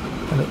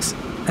 That looks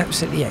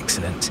absolutely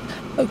excellent.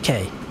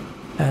 Okay.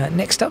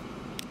 Next up.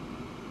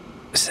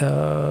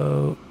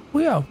 So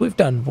we've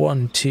done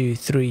 1, 2,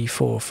 3,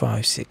 4,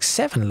 5, 6,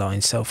 7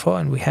 lines so far,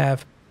 and we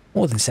have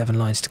more than 7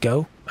 lines to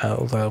go.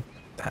 Although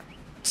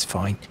that's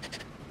fine.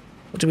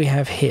 What do we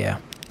have here?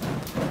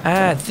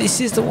 This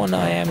is the one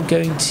I am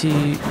going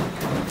to...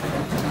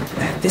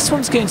 This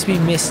one's going to be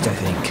missed, I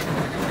think.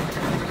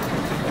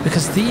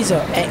 Because these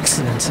are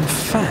excellent. In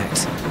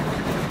fact,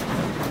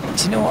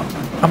 do you know what?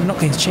 I'm not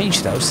going to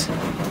change those.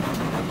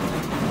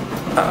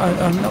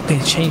 I'm not going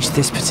to change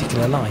this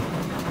particular line.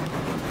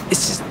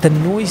 It's just the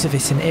noise of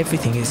it and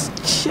everything is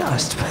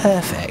just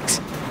perfect.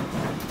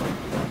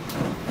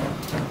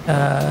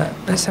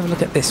 Let's have a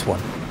look at this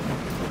one.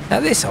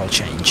 Now this I'll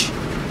change.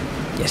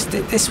 Yes,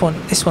 this one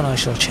I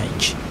shall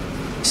change.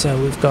 So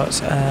we've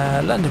got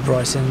London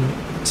Brighton.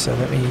 So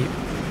let me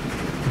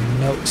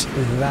note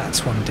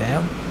that one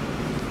down.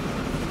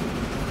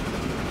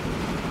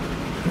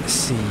 Let's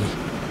see.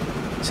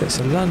 So it's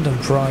a London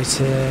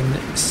Brighton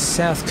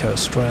South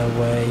Coast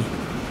Railway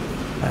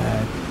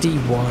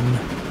D1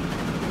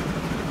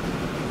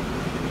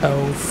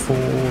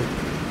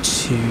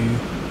 042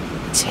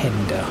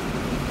 tender.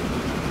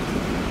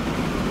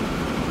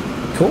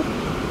 Cool.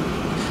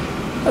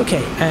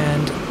 Okay,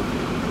 and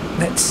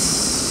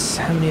let's...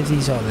 How many of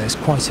these are there? There's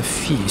quite a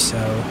few,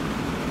 so...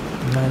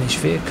 Managed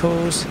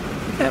vehicles,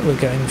 and we're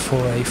going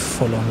for a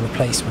full-on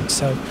replacement.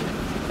 So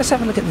let's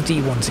have a look at the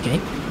D1s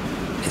again.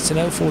 It's an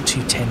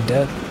 042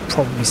 tender,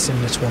 probably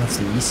similar to one of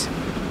these.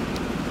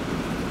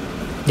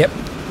 Yep.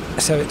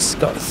 So it's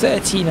got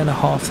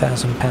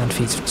 13,500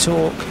 pound-feet of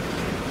torque,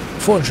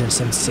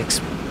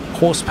 476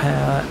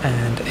 horsepower,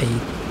 and a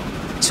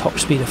top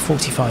speed of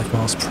 45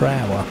 miles per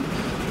hour. I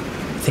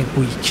think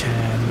we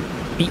can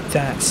beat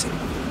that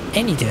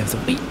any day of the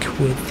week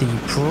with the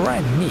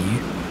brand new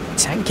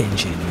tank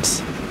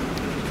engines.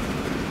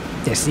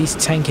 Yes, these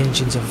tank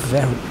engines are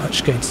very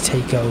much going to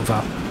take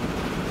over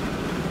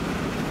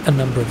a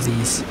number of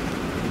these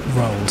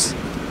roles.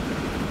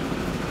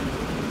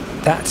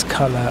 That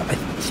colour, I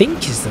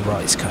think, is the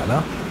right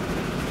colour.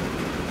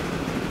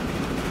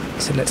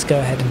 So let's go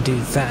ahead and do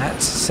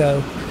that.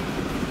 So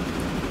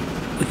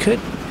we could,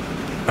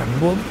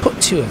 we'll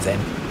put 2 of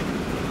them.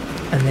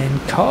 And then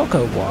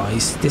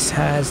cargo-wise, this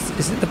has,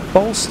 is it the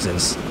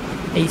bolsters?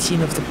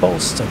 18 of the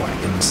bolster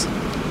wagons.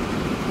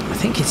 I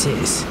think it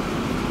is.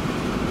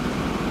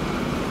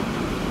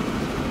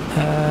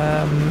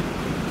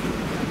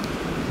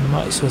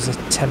 Might as well as a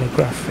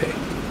telegraphic.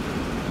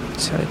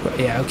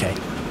 Yeah, okay.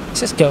 Let's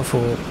just go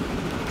for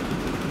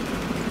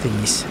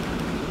these.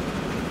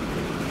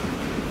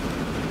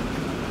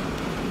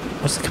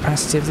 What's the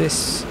capacity of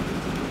this?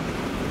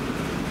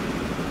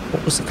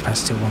 What was the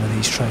capacity of one of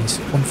these trains?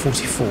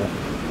 144.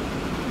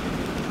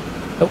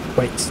 Oh,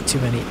 wait, too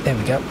many. There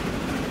we go.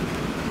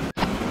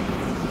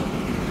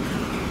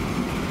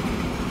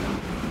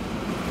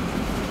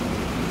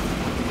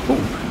 Oh,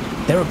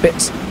 they're a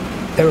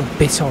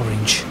bit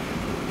orange.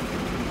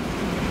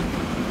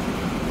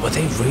 Were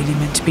they really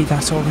meant to be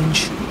that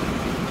orange?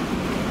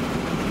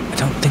 I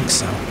don't think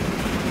so.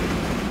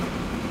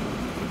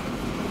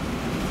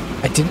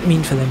 I didn't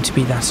mean for them to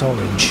be that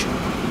orange.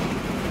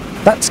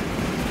 That's...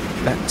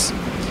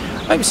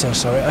 I'm so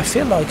sorry. I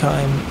feel like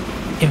I'm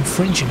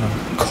infringing on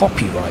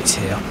copyright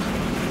here.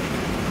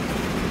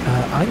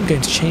 I'm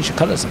going to change the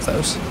colours of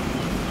those.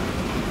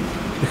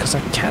 Because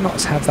I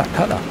cannot have that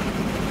colour.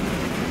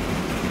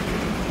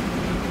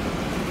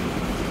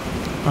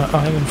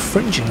 I'm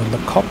infringing on the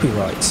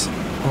copyright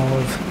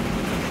of...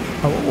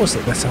 Oh, what was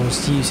it that I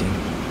was using?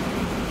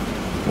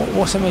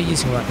 What am I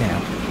using right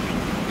now?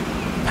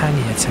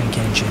 Pannier tank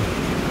engine.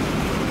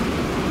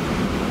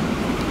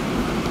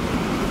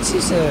 This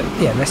is a...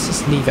 Yeah, let's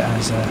just leave it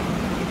as a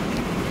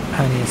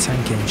Pannier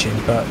tank engine,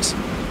 but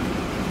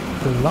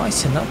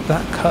lighten up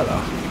that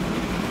colour.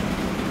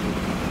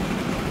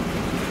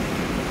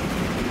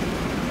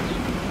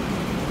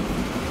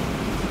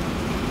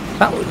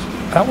 That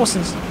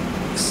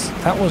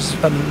was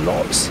a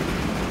lot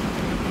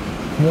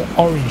more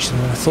orange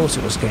than I thought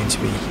it was going to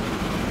be.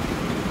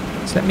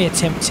 So let me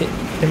attempt it.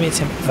 Let me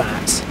attempt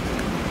that.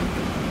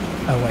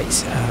 Oh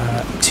wait,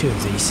 2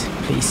 of these,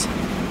 please.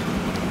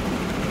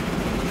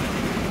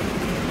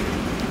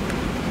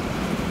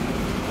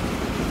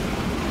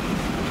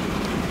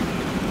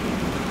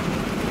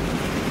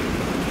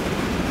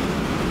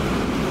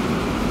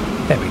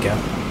 There we go.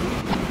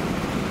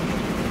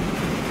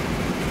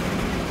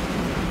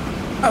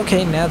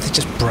 Okay, now they're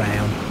just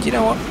brown. You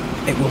know what?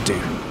 It will do.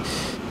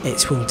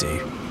 It will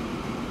do.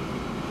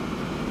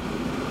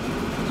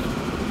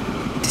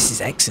 This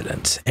is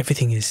excellent.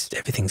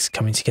 Everything's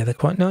coming together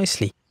quite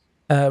nicely.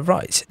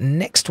 Right,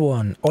 next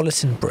one,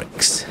 Ollerton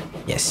Bricks.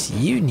 Yes,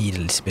 you need a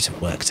little bit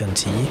of work done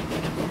to you.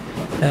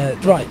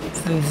 Right,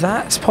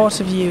 that part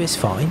of you is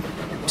fine.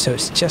 So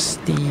it's just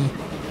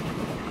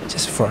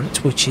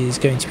front, which is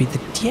going to be the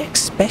DX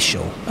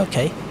Special.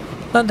 Okay,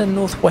 London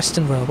North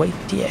Western Railway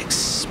DX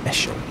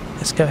Special.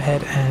 Let's go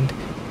ahead and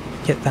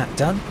get that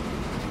done.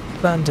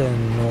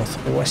 London North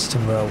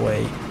Western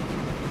Railway.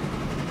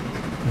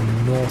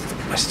 North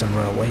Western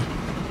Railway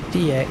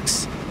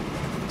DX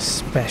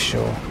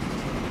Special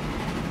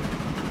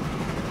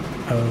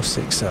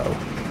 060.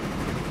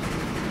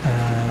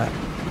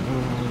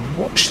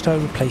 What should I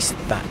replace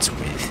that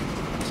with?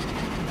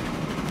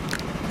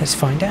 Let's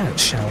find out,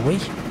 shall we?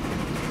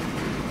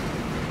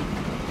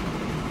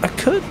 I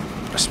could,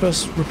 I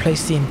suppose,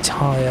 replace the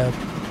entire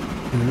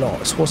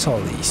lot. What are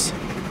these?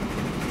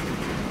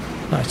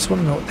 No, I just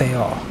want to know what they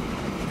are.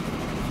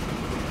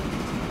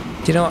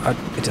 Do you know what?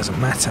 It doesn't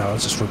matter, I'll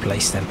just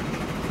replace them.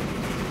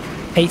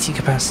 80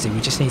 capacity,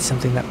 we just need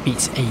something that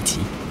beats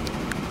 80.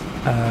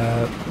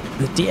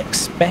 The DX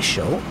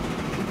Special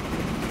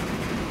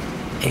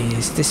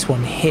is this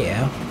one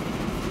here.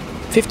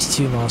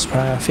 52 miles per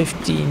hour,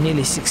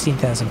 nearly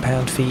 16,000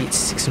 pound-feet,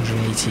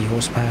 680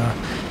 horsepower.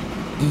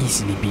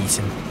 Easily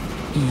beaten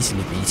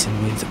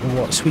with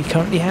what we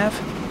currently have.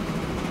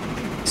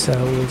 So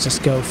we'll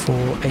just go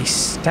for a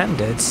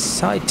standard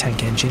side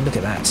tank engine. Look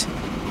at that.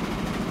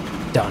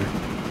 Done.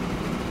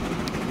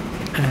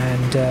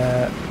 And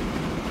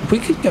we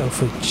could go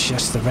for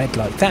just the red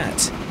like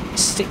that.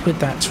 Stick with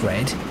that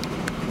red.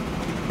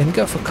 Then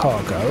go for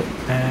cargo.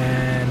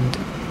 And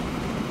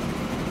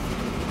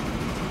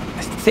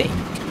I think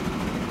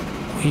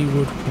we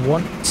would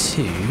want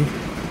to...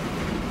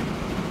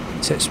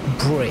 So it's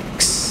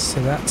bricks.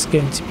 So that's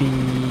going to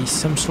be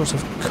some sort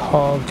of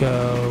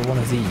cargo, one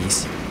of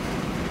these.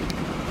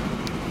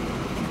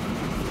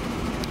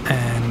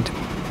 And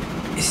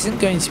this isn't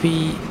going to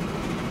be...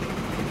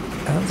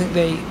 I don't think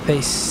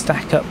they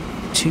stack up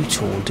too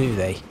tall, do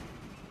they?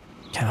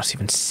 Cannot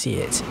even see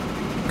it.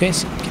 I'm going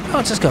to,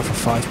 I'll just go for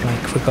 5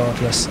 plank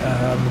regardless.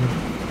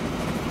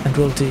 And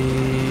we'll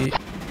do...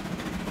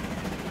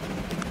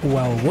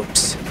 Well,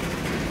 whoops.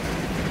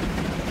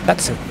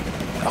 That's a...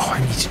 Oh, I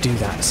need to do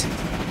that.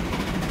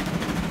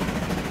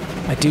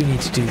 I do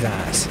need to do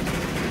that.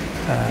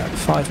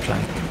 5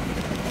 plank.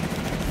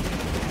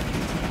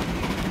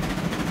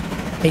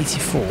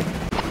 84.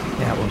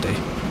 Yeah, will do.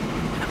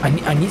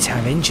 I need to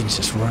have engines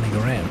just running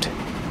around.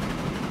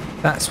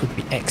 That would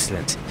be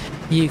excellent.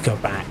 You go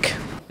back.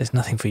 There's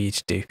nothing for you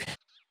to do.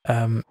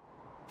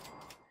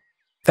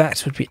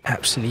 That would be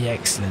absolutely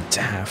excellent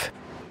to have.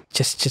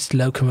 Just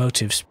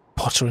locomotives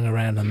pottering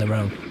around on their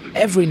own.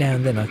 Every now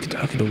and then I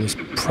could always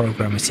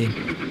program it in.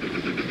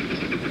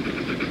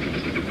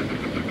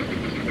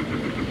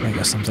 There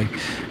goes something.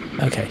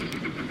 Okay.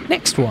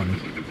 Next one.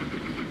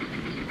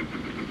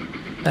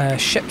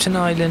 Shepton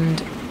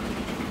Island.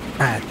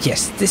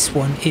 Yes, this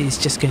one is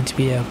just going to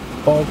be a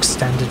bog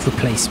standard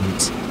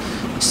replacement.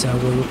 So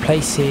we're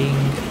replacing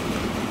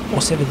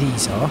whatever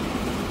these are.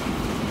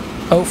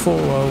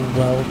 040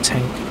 well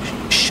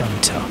tank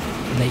shunter,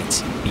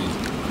 late B.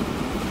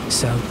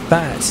 So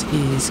that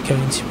is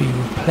going to be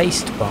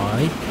replaced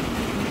by,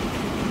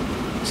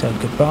 so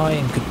goodbye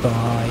and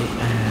goodbye,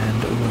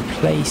 and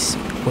replace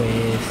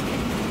with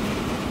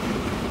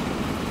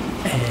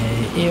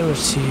a Era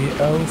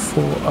 2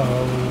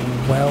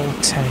 040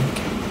 well tank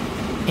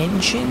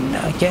engine,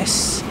 I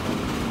guess.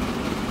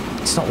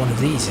 It's not one of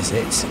these, is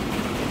it?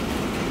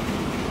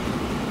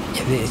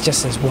 Yeah, it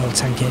just says well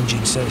tank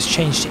engine, so it's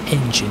changed to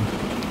engine.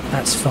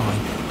 That's fine.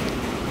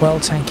 Well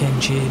tank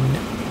engine.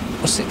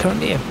 What's it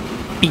currently? A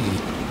B.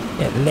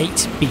 Yeah,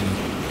 late B.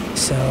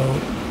 So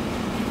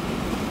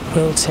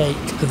we'll take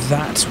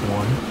that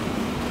one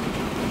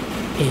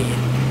in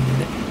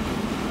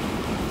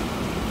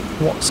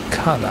what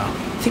colour?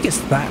 I think it's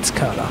that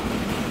colour.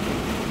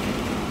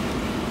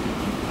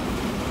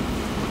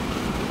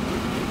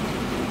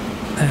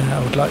 I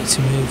would like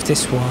to move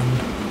this one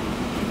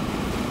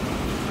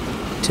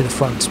to the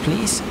front,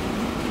 please.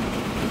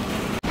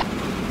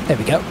 There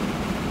we go.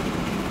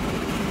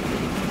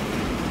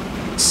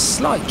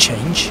 Slight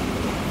change.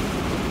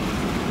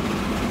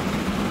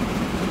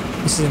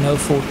 This is an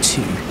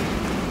 042.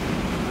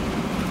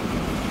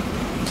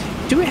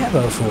 Do we have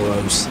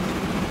 040s?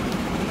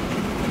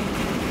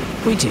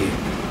 We do.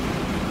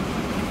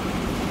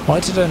 Why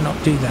did I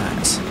not do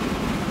that?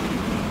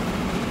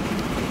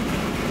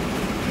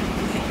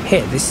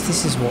 Here,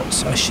 this is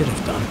what I should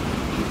have done.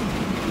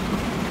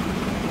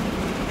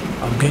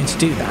 I'm going to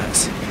do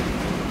that.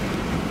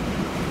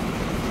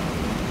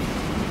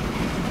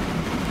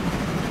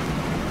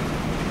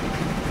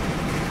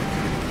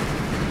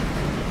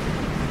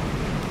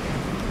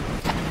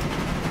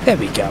 There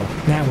we go.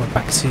 Now we're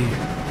back to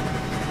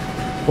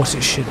what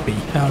it should be.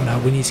 Oh no,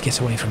 we need to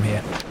get away from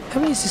here. How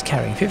many is this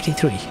carrying?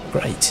 53.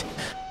 Great.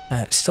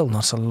 Still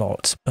not a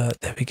lot, but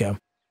there we go.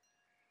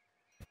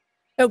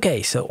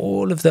 Okay, so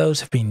all of those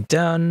have been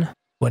done.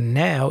 We're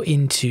now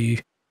into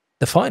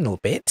the final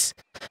bit,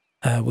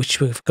 which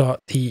we've got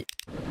the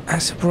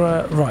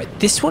Asbra. Right,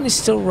 this one is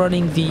still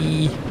running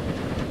the...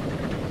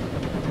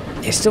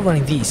 It's still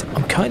running these.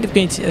 I'm kind of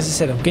going to, as I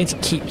said, I'm going to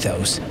keep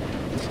those.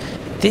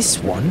 This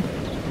one...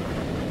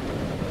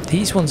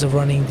 These ones are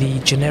running the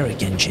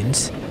generic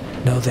engines.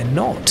 No, they're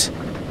not.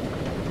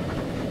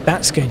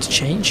 That's going to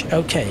change.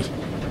 Okay.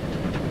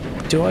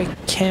 Do I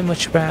care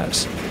much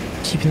about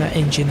keeping that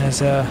engine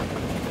as a...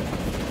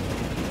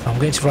 I'm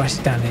going to write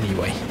it down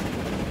anyway.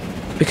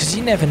 Because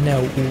you never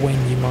know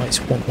when you might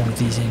want one of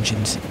these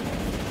engines.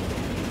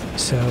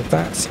 So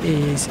that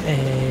is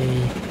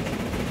a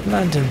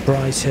London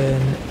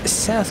Brighton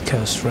South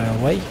Coast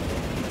Railway.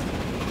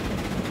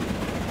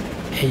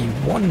 A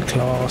 1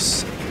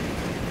 class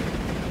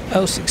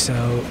 060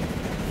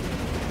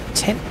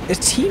 a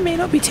T may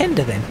not be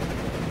tender then,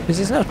 because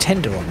there's no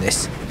tender on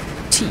this.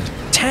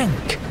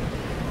 Tank.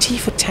 T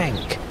for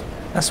tank.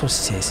 That's what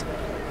it is.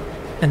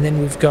 And then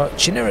we've got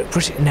generic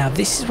British. Now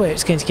this is where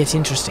it's going to get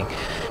interesting,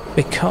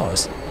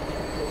 because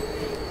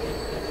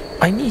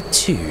I need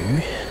to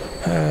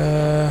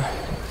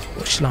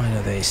which line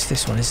are these?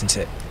 This one, isn't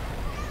it?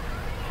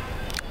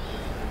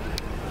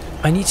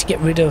 I need to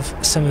get rid of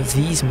some of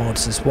these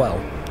mods as well.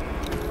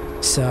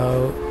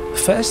 So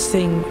first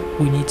thing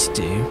we need to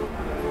do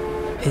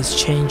is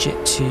change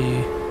it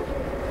to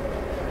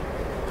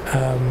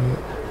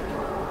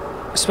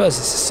I suppose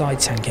it's a side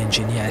tank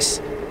engine,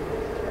 yes.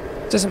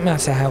 Doesn't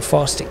matter how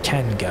fast it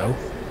can go.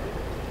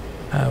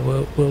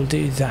 We'll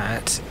do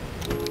that.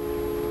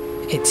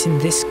 It's in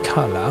this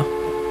colour,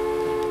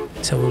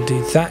 so we'll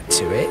do that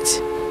to it.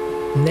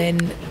 And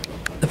then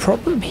the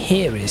problem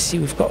here is, see,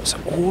 we've got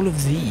all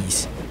of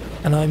these,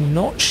 and I'm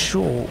not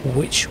sure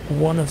which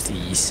one of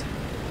these.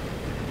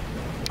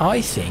 I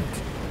think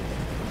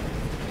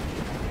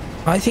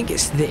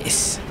it's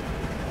this.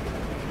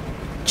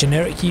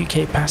 Generic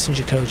UK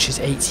passenger coaches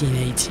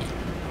 1880.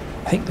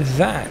 I think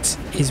that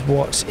is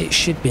what it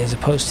should be, as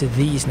opposed to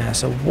these now.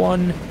 So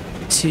 1,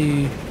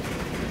 2,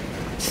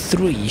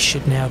 3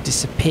 should now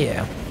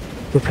disappear,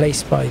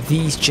 replaced by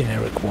these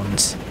generic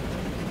ones.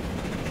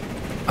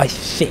 I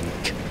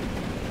think.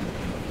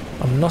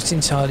 I'm not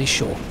entirely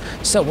sure.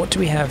 So what do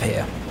we have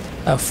here?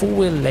 A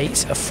 4-wheel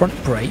late, a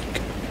front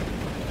brake,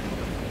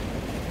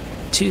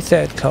 2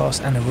 third class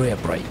and a rear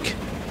brake.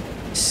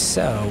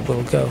 So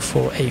we'll go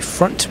for a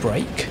front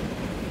brake.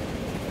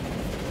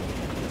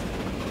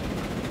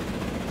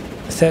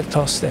 Third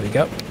class, there we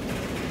go.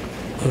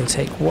 we'll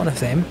take one of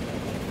them.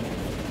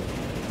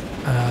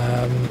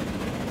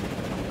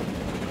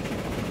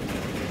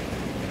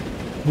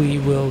 We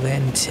will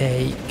then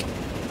take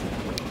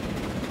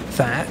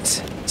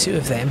that, 2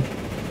 of them,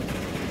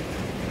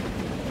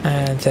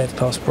 and third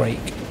class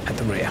brake at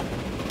the rear.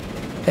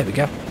 There we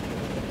go.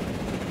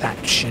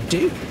 That should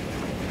do.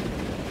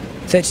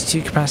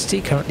 32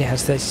 capacity, currently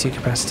has 32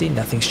 capacity,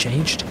 nothing's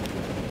changed.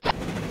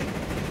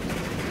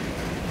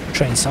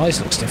 Train size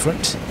looks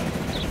different.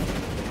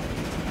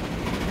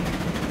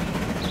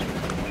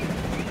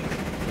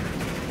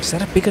 Is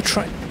that a bigger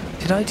train?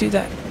 Did I do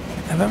that?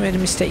 Have I made a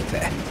mistake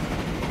there?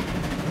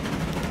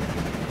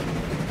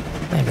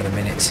 Hang on a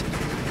minute.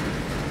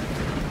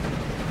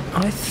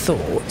 I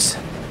thought...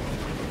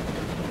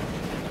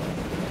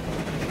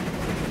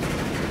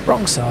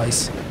 Wrong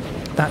size.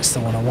 That's the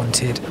one I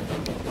wanted.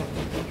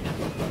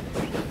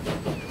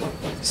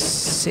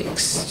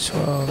 6,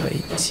 12,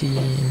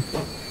 18...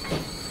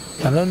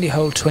 I'll only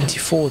hold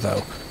 24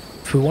 though.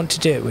 If we want to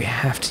do it, we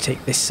have to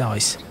take this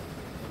size.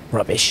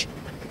 Rubbish.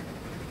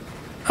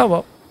 Oh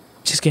well,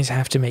 just going to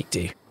have to make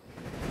do.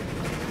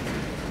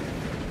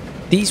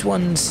 These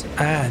ones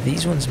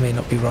may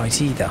not be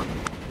right either.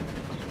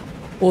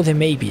 Or they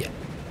may be.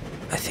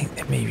 I think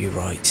they may be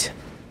right.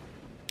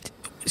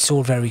 It's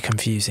all very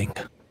confusing.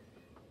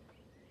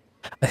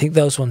 I think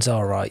those ones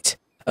are right.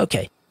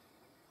 Okay.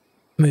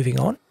 Moving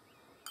on.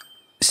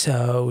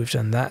 So we've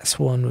done that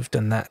one, we've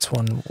done that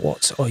one.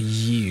 What are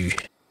you?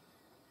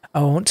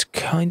 I want to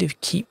kind of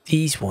keep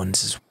these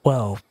ones as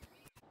well.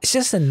 It's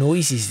just the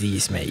noises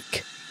these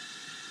make.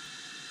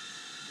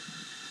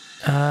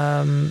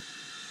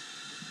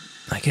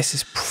 I guess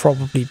it's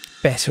probably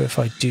better if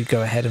I do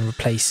go ahead and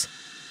replace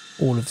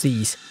all of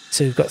these.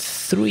 So we've got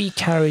 3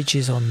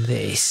 carriages on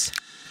this.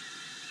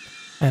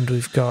 And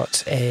we've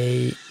got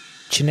a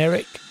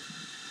generic,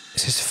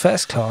 so it's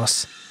first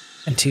class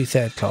and 2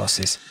 third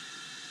classes.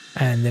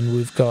 And then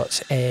we've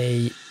got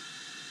a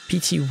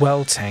PT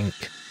well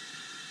tank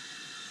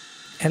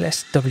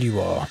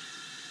LSWR.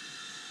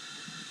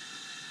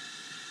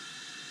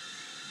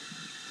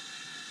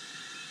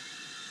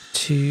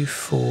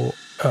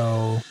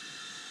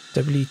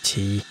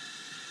 WT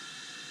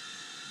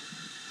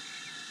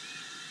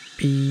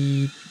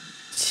BT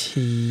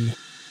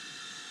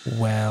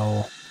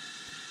well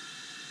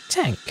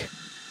tank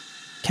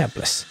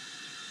cabless.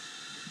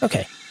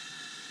 Okay,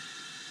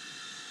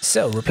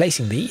 so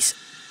replacing these,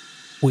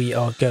 we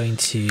are going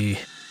to...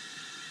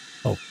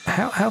 Oh,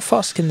 how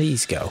fast can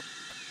these go?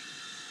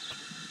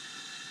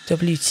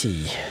 WT,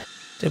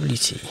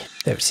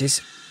 there it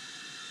is.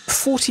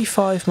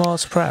 45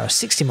 miles per hour,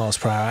 60 miles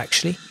per hour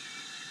actually,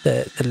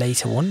 the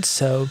later one.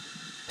 So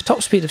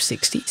top speed of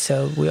 60,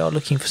 so we are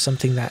looking for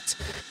something that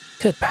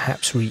could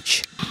perhaps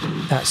reach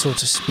that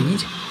sort of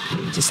speed.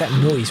 Just that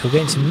noise, we're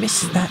going to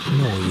miss that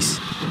noise.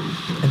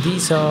 And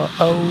these are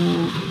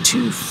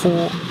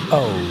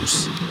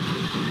 240s.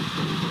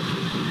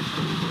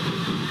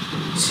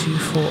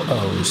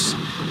 240s.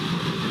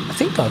 I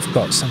think I've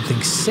got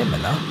something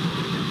similar.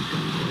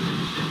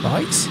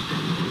 Right?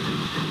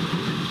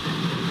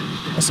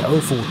 That's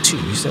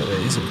 042, so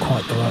it isn't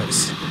quite the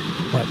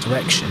right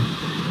direction.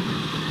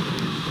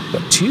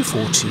 Got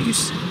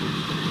 242s.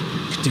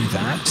 Could do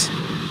that.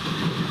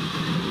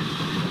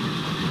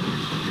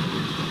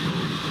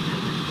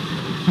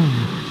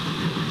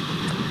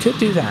 Could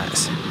do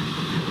that.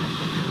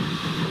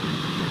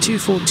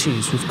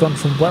 242s. We've gone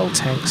from well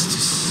tanks to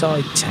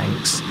side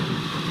tanks.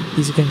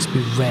 These are going to be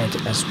red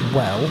as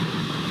well.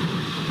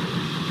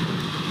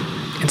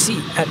 And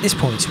see, at this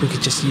point we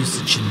could just use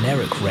the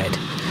generic red.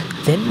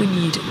 Then we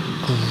need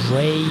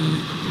grey.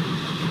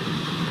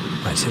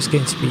 Right, so it's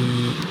going to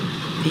be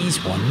these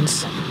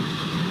ones.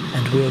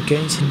 And we are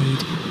going to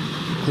need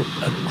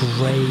a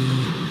grey.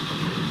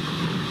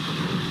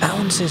 That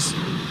one says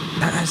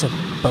that has a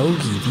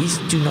bogey. These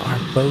do not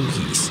have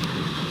bogies.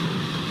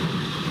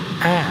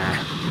 Ah.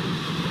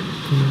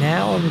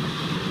 Now I'm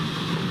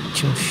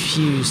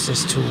confused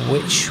as to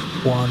which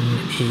one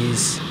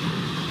is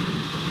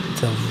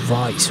the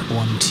right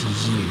one to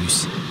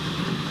use.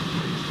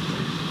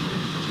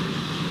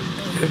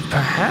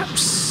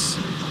 Perhaps?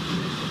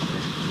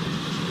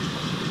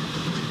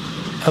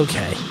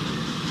 Okay.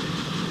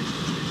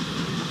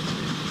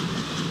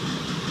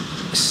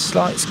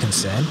 Slight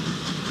concern.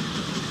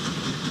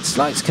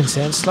 Slight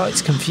concern,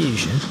 slight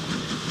confusion.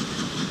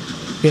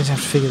 We're going to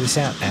have to figure this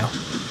out now.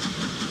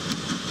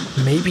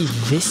 Maybe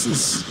this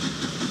is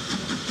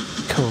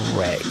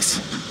correct.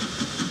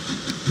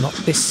 Not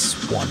this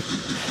one.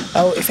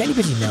 Oh, if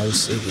anybody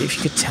knows, if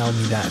you could tell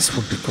me, that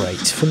would be great.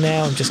 For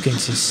now, I'm just going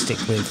to stick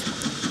with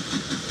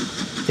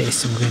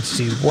this, and we're going to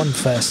do 1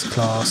 first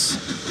class.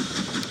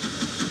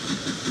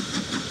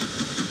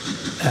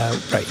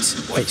 Wait.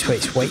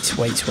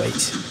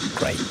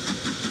 Great.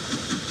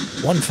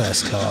 1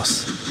 first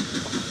class.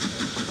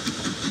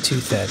 2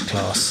 third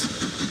class.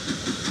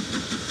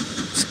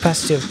 It's a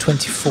capacity of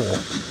 24.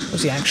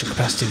 What's the actual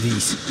capacity of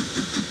these?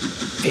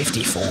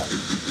 54.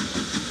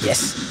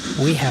 Yes,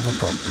 we have a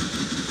problem.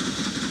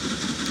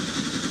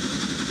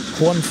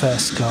 1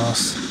 first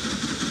class.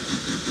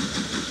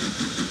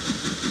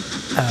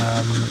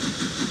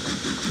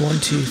 1,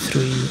 2,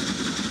 3.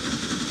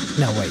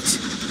 No, wait.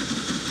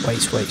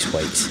 Wait.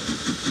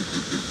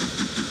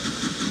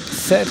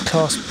 Third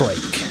class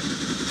brake.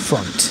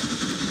 Front.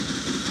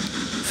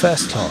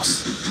 First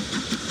class.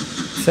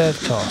 Third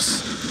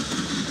class.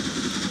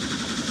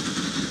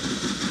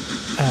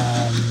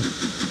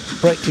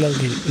 Brake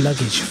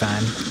luggage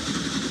van.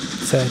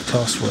 Third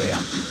class rear.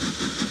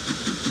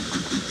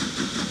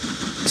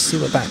 Let's see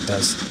what that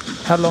does.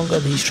 How long are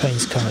these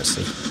trains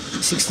currently?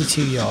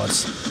 62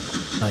 yards.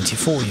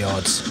 94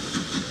 yards.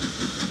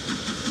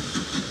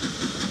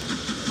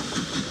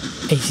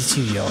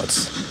 82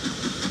 yards.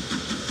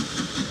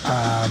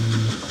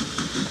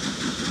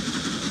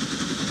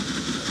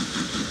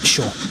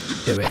 Sure,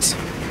 do it.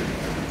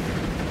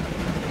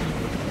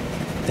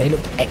 They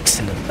look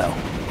excellent though.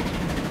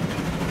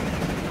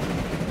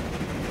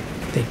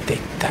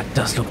 That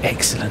does look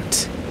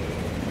excellent.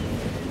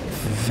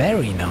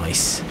 Very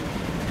nice.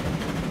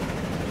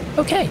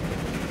 Okay.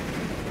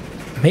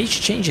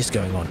 Major changes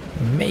going on.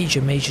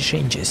 Major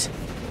changes.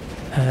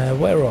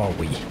 Where are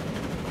we?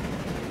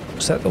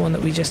 Was that the one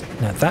that we just...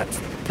 No, that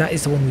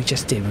is the one we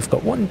just did. We've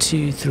got 1,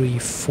 2, 3,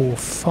 4,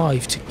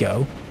 5 to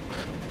go.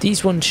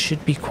 These ones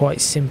should be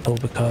quite simple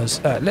because...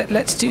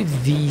 let's do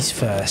these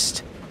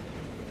first.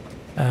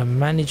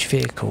 Manage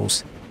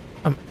vehicles.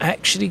 I'm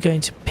actually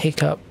going to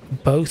pick up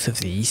both of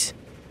these.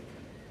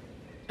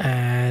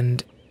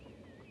 And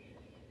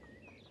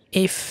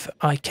if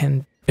I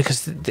can...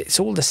 Because it's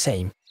all the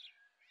same.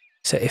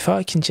 So if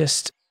I can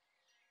just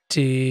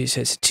do...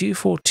 So it's a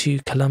 242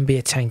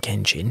 Columbia tank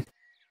engine.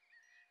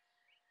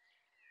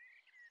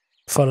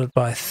 Followed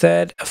by a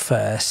third, a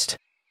first,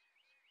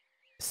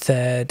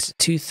 third,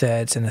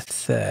 2/3 and a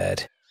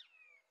third.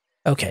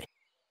 Okay.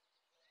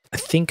 I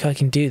think I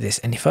can do this.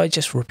 And if I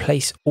just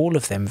replace all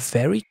of them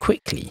very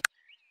quickly,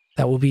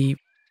 that will be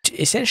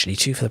essentially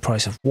 2 for the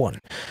price of 1.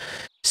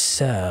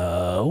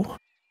 So,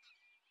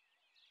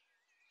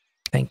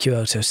 thank you,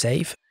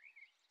 autosave.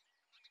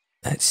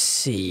 Let's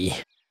see.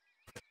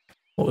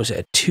 What was it?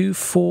 A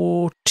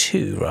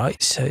 242,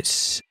 right? So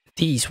it's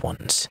these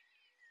ones.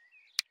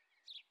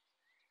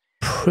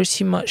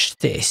 Pretty much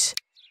this.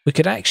 We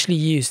could actually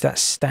use that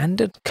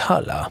standard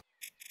colour,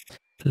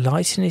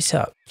 lighten it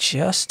up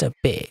just a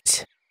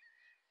bit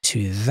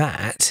to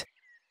that,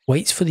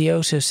 wait for the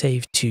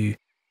autosave to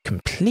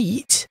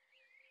complete.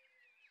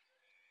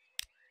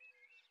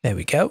 There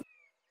we go.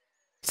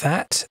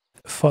 That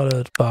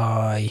followed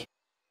by,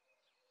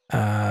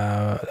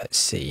 let's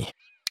see.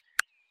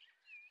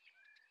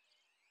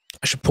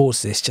 I should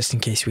pause this just in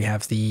case we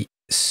have the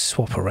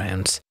swap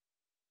around.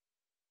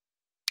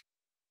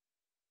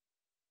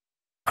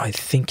 I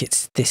think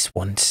it's this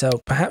one. So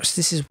perhaps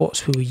this is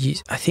what we were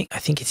using. I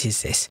think it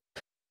is this.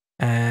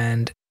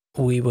 And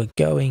we were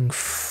going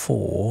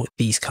for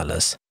these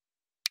colours.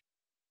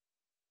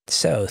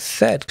 So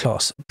third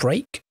class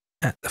brake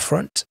at the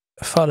front,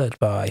 followed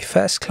by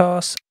first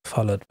class,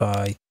 followed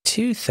by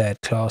 2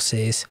 third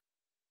classes.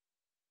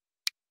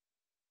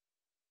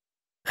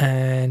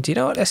 And you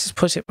know what? Let's just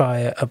put it by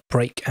a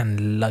brake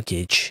and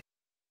luggage.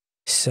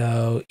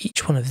 So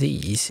each one of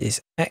these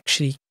is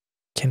actually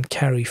can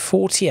carry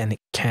 40 and it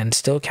can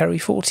still carry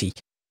 40.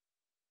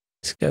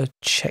 Let's go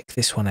check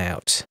this one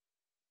out.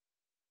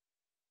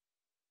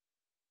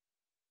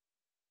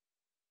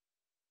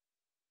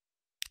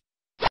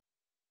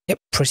 Yep,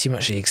 pretty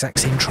much the exact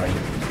same train.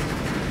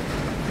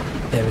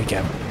 There we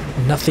go.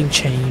 Nothing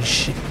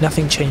changes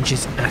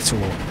at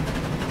all.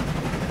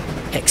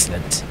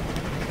 Excellent.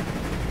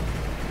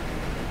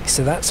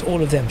 So that's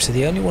all of them. So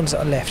the only ones that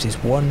are left is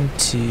 1,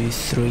 2,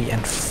 3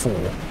 and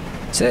 4.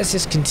 So let's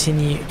just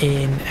continue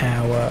in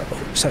our...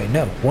 Oh, sorry,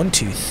 no. 1,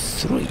 2,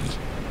 3.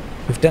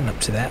 We've done up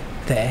to that.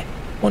 There.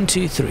 1,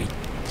 2, 3.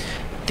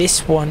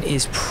 This one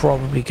is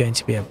probably going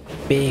to be a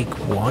big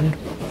one.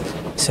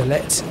 So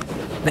let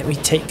me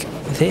take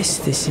this.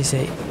 This is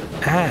a...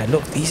 Ah,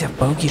 look. These are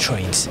bogie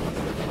trains.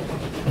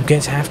 I'm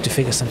going to have to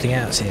figure something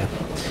out here.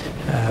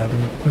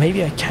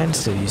 Maybe I can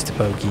still use the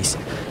bogies.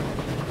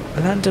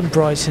 London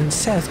Brighton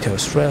South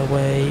Coast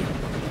Railway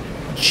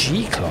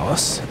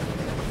G-Class.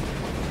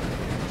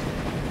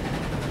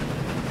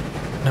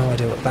 No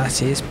idea what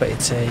that is, but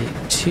it's a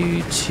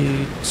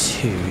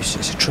 222, so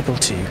it's a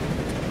 222.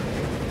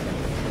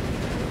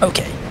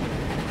 Okay.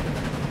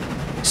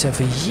 So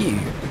for you,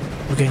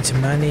 we're going to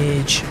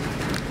manage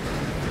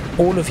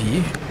all of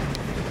you,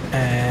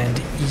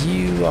 and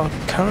you are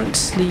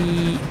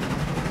currently,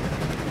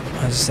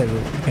 as I said,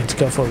 we're going to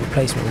go for a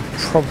replacement. We'll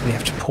probably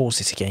have to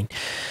pause it again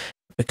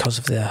because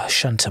of the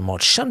shunter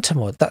mod. Shunter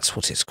mod, that's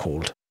what it's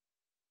called.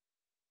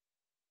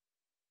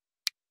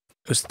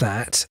 Was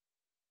that.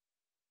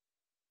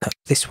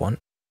 This one.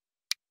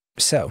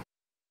 So,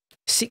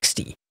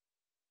 60.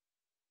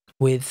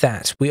 With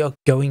that, we are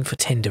going for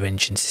tender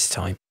engines this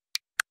time.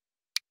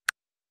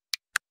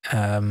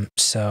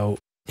 So,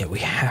 yeah, we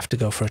have to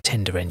go for a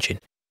tender engine.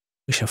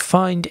 We shall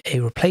find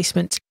a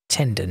replacement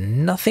tender.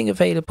 Nothing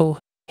available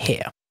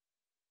here.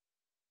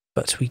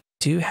 But we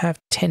do have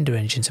tender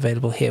engines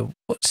available here.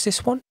 What's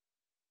this one?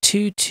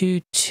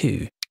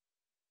 222.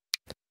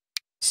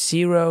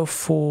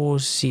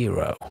 040.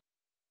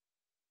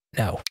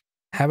 No,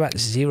 how about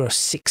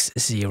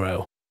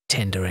 060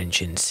 tender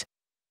engines?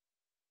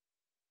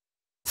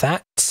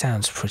 That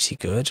sounds pretty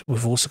good.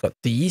 We've also got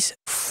these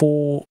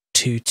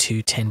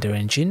 422 tender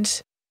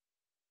engines.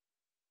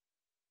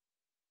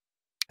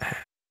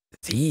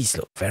 These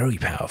look very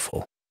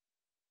powerful.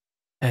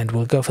 And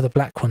we'll go for the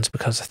black ones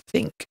because I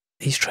think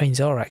these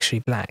trains are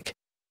actually black.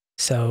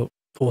 So,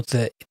 or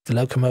the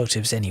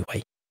locomotives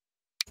anyway.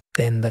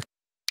 Then the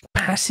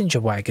passenger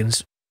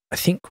wagons, I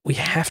think we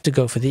have to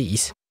go for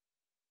these.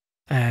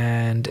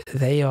 And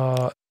they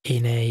are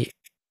in a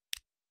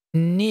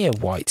near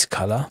white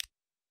colour.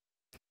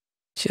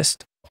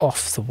 Just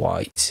off the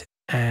white.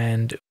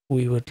 And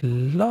we would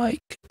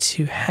like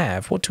to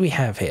have, what do we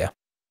have here?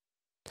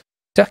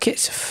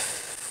 Ducats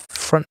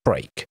front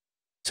brake.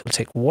 So we'll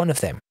take one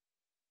of them.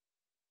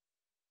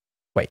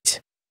 Wait,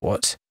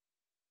 what?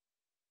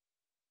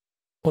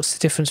 What's the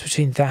difference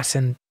between that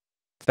and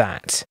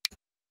that?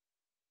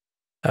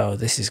 Oh,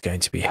 this is going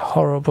to be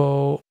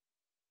horrible.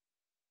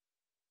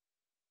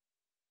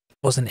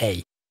 Was an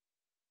A.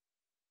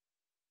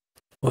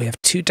 We have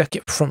 2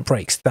 ducket front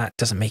brakes. That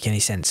doesn't make any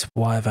sense.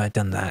 Why have I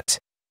done that?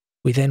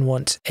 We then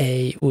want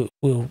a...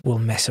 We'll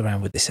mess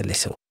around with this a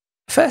little.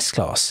 First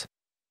class.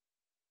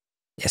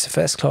 Yes, a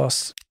first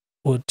class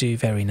will do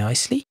very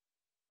nicely.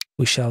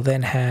 We shall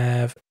then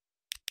have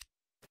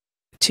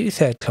 2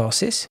 third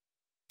classes.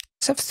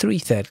 Let's have 3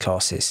 third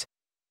classes.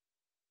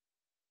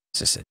 It's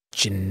just a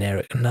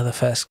generic, another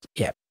first,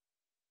 yeah.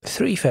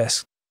 3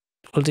 first,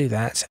 we'll do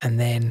that. And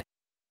then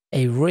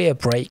a rear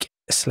brake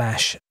 /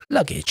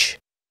 luggage.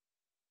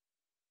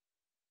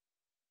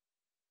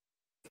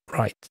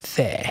 Right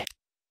there.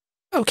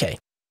 Okay.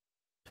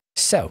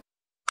 So,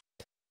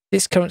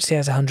 this currently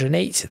has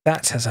 108,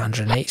 that has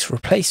 108.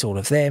 Replace all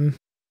of them.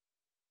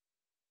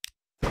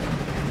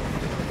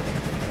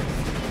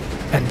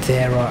 And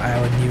there are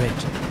our new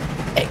engines.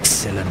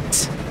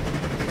 Excellent.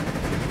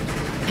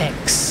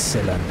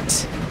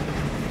 Excellent.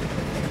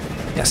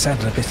 That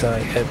sounded a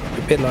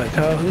bit like,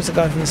 oh, who's the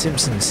guy from The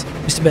Simpsons?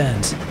 Mr.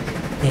 Burns.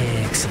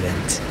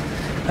 Excellent.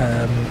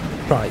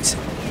 Right.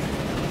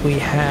 We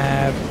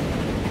have...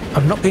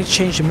 I'm not going to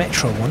change the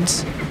Metro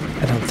ones,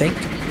 I don't think.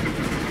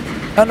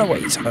 Oh no,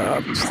 wait.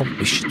 I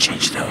probably should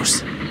change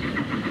those.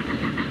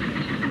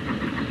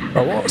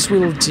 But what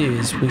we'll do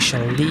is we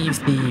shall leave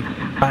the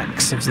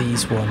backs of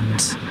these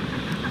ones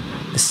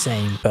the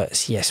same,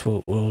 but yes,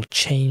 we'll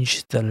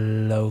change the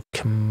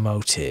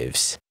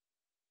locomotives.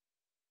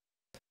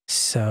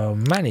 So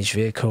manage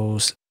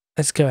vehicles.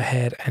 Let's go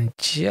ahead and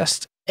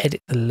just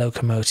edit the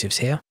locomotives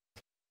here.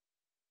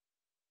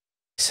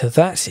 So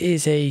that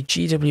is a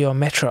GWR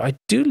Metro. I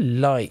do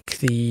like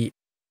the...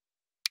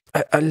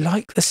 I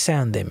like the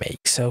sound they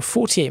make. So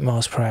 48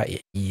 miles per hour,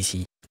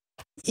 easy.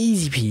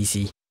 Easy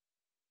peasy.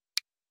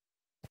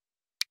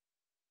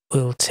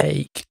 We'll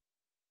take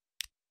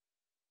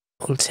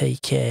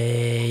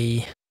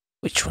a...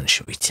 Which one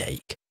should we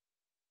take?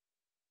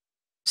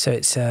 So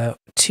it's a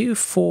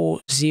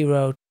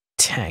 240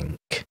 tank.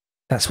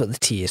 That's what the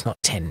T is, not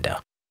tender.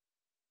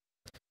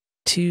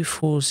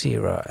 240.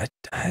 I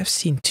have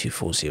seen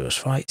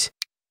 240s, right?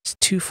 It's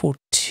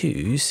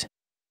 242s.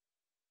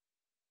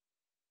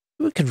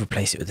 We could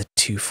replace it with a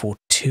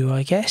 242,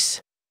 I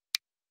guess.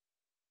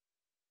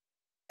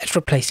 Let's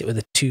replace it with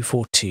a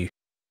 242.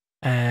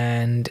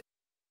 And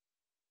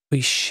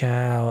we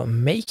shall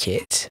make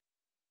it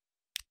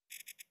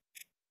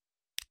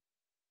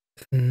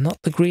not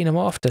the green I'm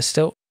after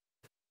still.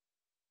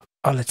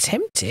 I'll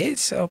attempt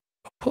it. I'll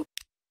put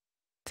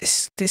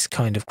this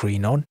kind of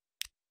green on.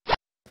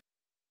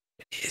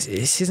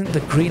 This isn't the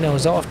green I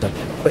was after,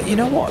 but you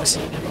know what?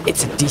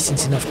 It's a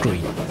decent enough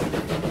green.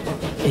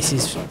 This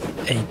is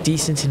a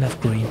decent enough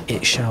green,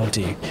 it shall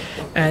do.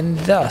 And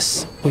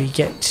thus, we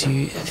get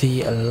to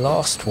the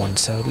last one.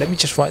 So let me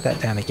just write that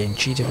down again.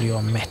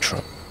 GWR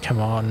Metro. Come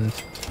on,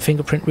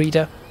 fingerprint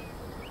reader.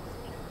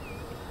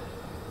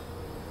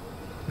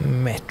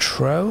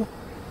 Metro.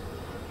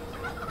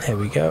 There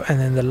we go. And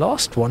then the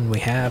last one we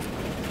have,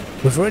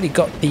 we've already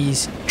got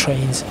these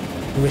trains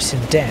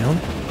written down,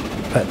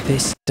 but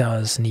this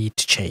does need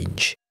to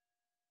change.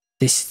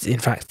 This, in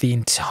fact, the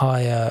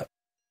entire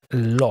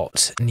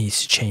lot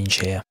needs to change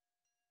here.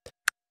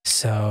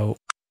 So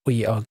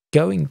we are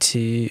going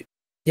to,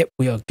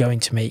 we are going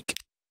to make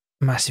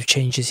massive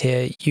changes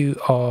here. You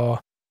are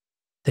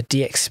the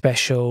DX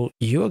Special.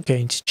 You are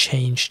going to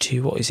change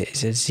to, what is it?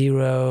 It's a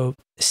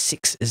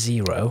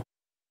 060.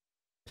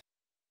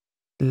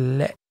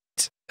 Let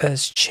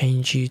us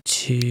change you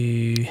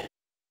to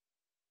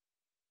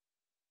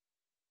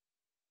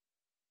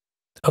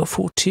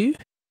 042?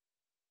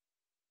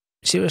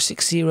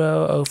 060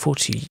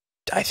 042.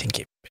 I think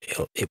it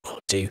will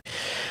do.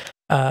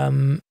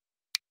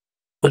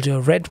 We'll do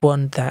a red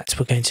one that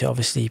we're going to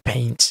obviously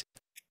paint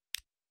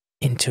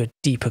into a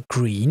deeper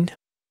green.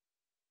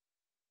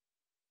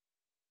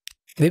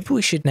 Maybe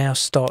we should now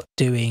start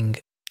doing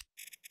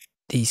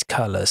these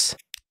colours.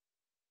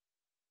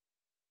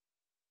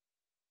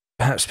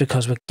 Perhaps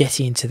because we're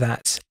getting into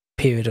that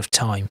period of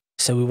time.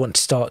 So we want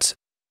to start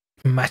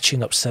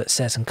matching up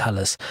certain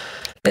colours.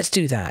 Let's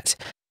do that.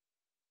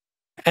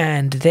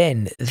 And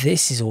then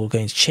this is all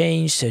going to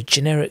change. So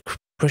generic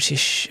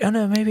British. Oh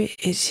no, maybe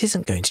it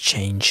isn't going to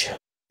change.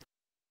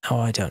 Oh,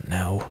 I don't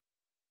know.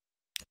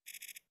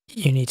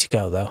 You need to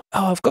go though.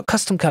 Oh, I've got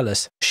custom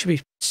colours. Should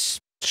be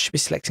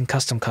selecting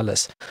custom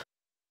colours.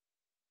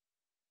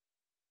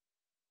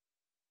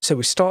 So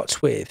we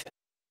start with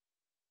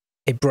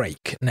a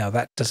brake. Now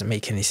that doesn't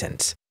make any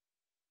sense.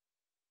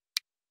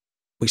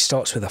 We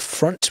start with a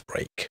front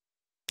brake.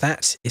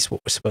 That is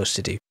what we're supposed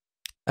to do.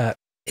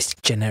 It's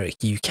generic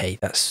UK.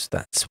 That's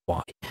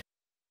why.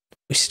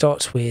 We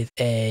start with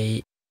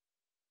a.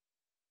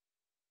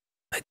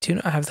 I do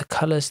not have the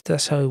colours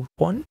that I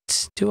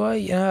want. Do I?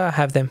 Yeah, I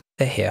have them.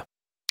 They're here.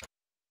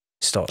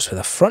 Starts with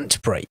a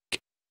front brake,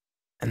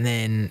 and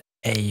then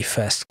a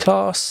first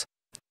class,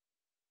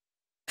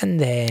 and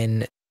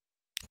then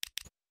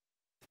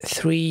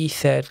 3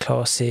 third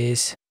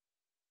classes.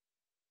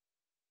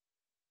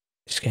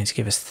 It's going to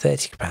give us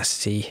 30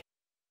 capacity.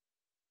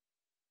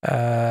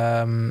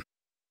 4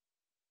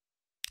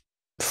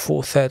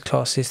 third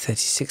classes,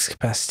 36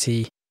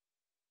 capacity.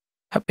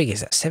 How big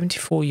is that?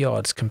 74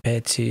 yards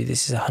compared to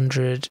this is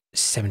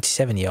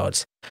 177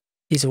 yards.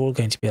 These are all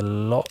going to be a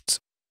lot.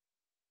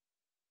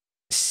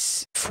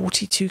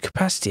 42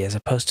 capacity as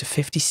opposed to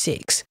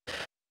 56.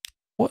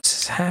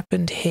 What's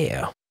happened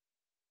here?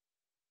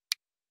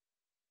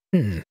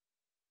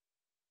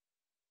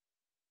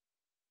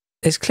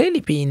 There's clearly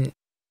been...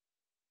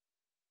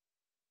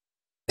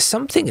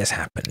 something has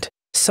happened.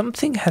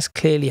 Something has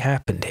clearly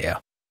happened here.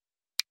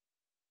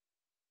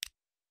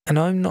 And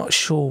I'm not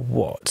sure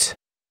what.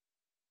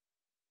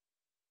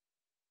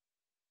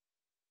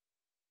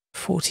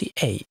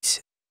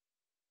 48.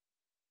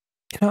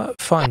 You know,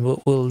 fine,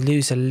 we'll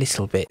lose a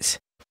little bit.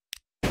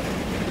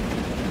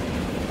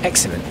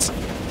 Excellent.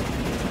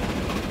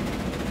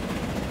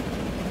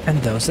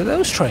 And those are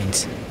those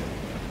trains.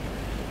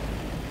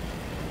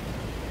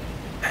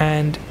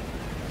 And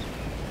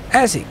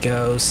as it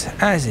goes,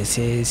 as it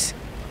is,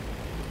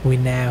 we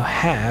now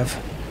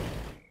have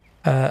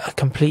a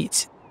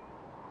completely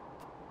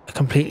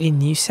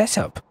new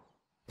setup.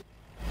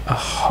 A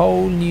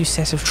whole new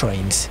set of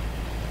trains.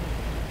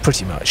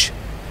 Pretty much.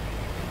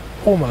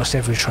 Almost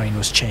every train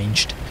was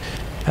changed.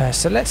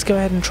 So let's go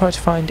ahead and try to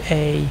find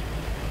a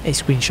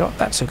screenshot.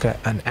 That took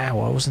an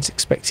hour. I wasn't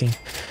expecting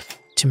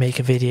to make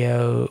a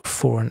video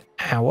for an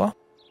hour.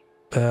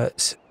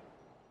 But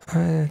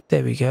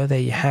there we go. There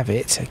you have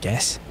it, I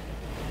guess.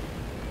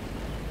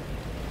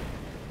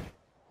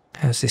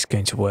 How's this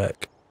going to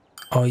work?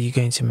 Are you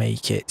going to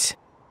make it?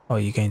 Or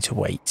are you going to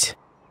wait?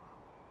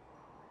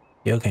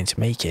 You're going to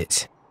make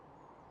it.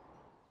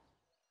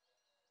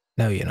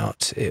 No, you're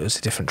not. It was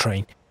a different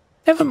train.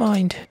 Never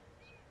mind.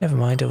 Never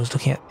mind. I was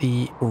looking at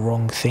the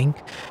wrong thing.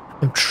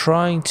 I'm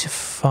trying to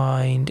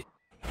find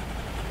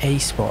a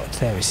spot.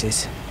 There it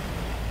is.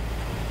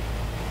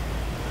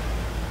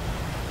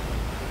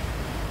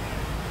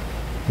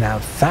 Now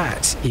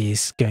that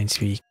is going to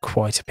be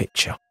quite a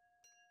picture.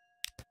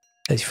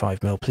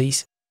 35mm,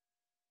 please.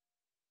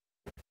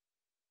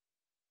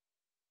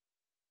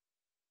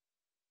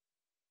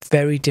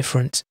 Very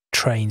different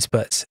trains,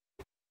 but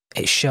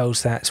it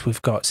shows that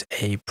we've got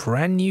a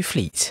brand new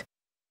fleet.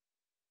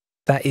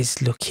 That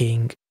is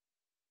looking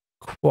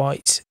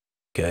quite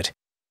good.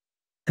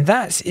 And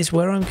that is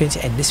where I'm going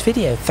to end this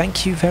video.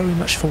 Thank you very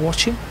much for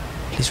watching.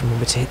 Please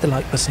remember to hit the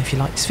like button if you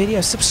like this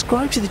video.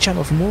 Subscribe to the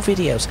channel for more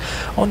videos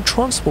on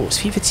Transports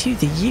FIFA 2,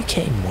 the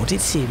UK modded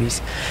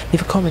series.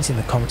 Leave a comment in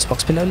the comments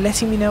box below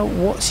letting me know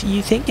what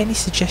you think, any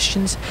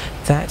suggestions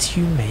that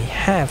you may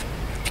have.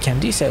 If you can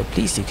do so,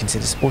 please do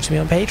consider supporting me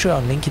on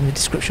Patreon, link in the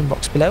description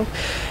box below.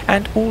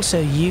 And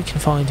also you can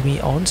find me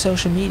on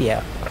social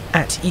media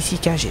at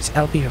ECGadget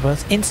LP for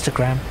both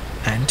Instagram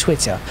and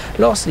Twitter.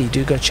 Lastly,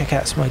 do go check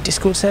out my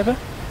Discord server.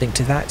 Link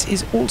to that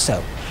is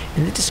also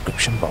in the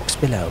description box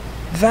below.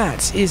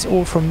 That is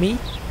all from me.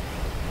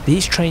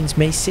 These trains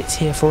may sit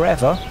here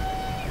forever.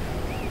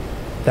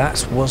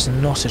 That was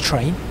not a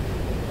train.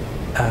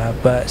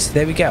 But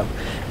there we go.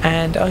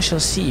 And I shall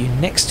see you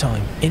next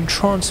time in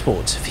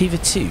Transport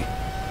FIFA 2.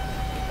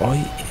 Or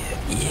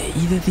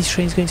either of these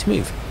trains going to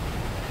move?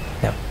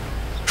 No.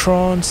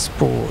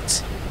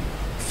 Transport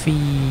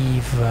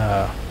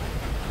FIFA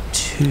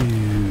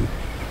 2,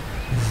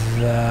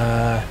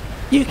 the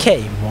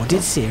UK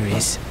modded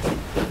series.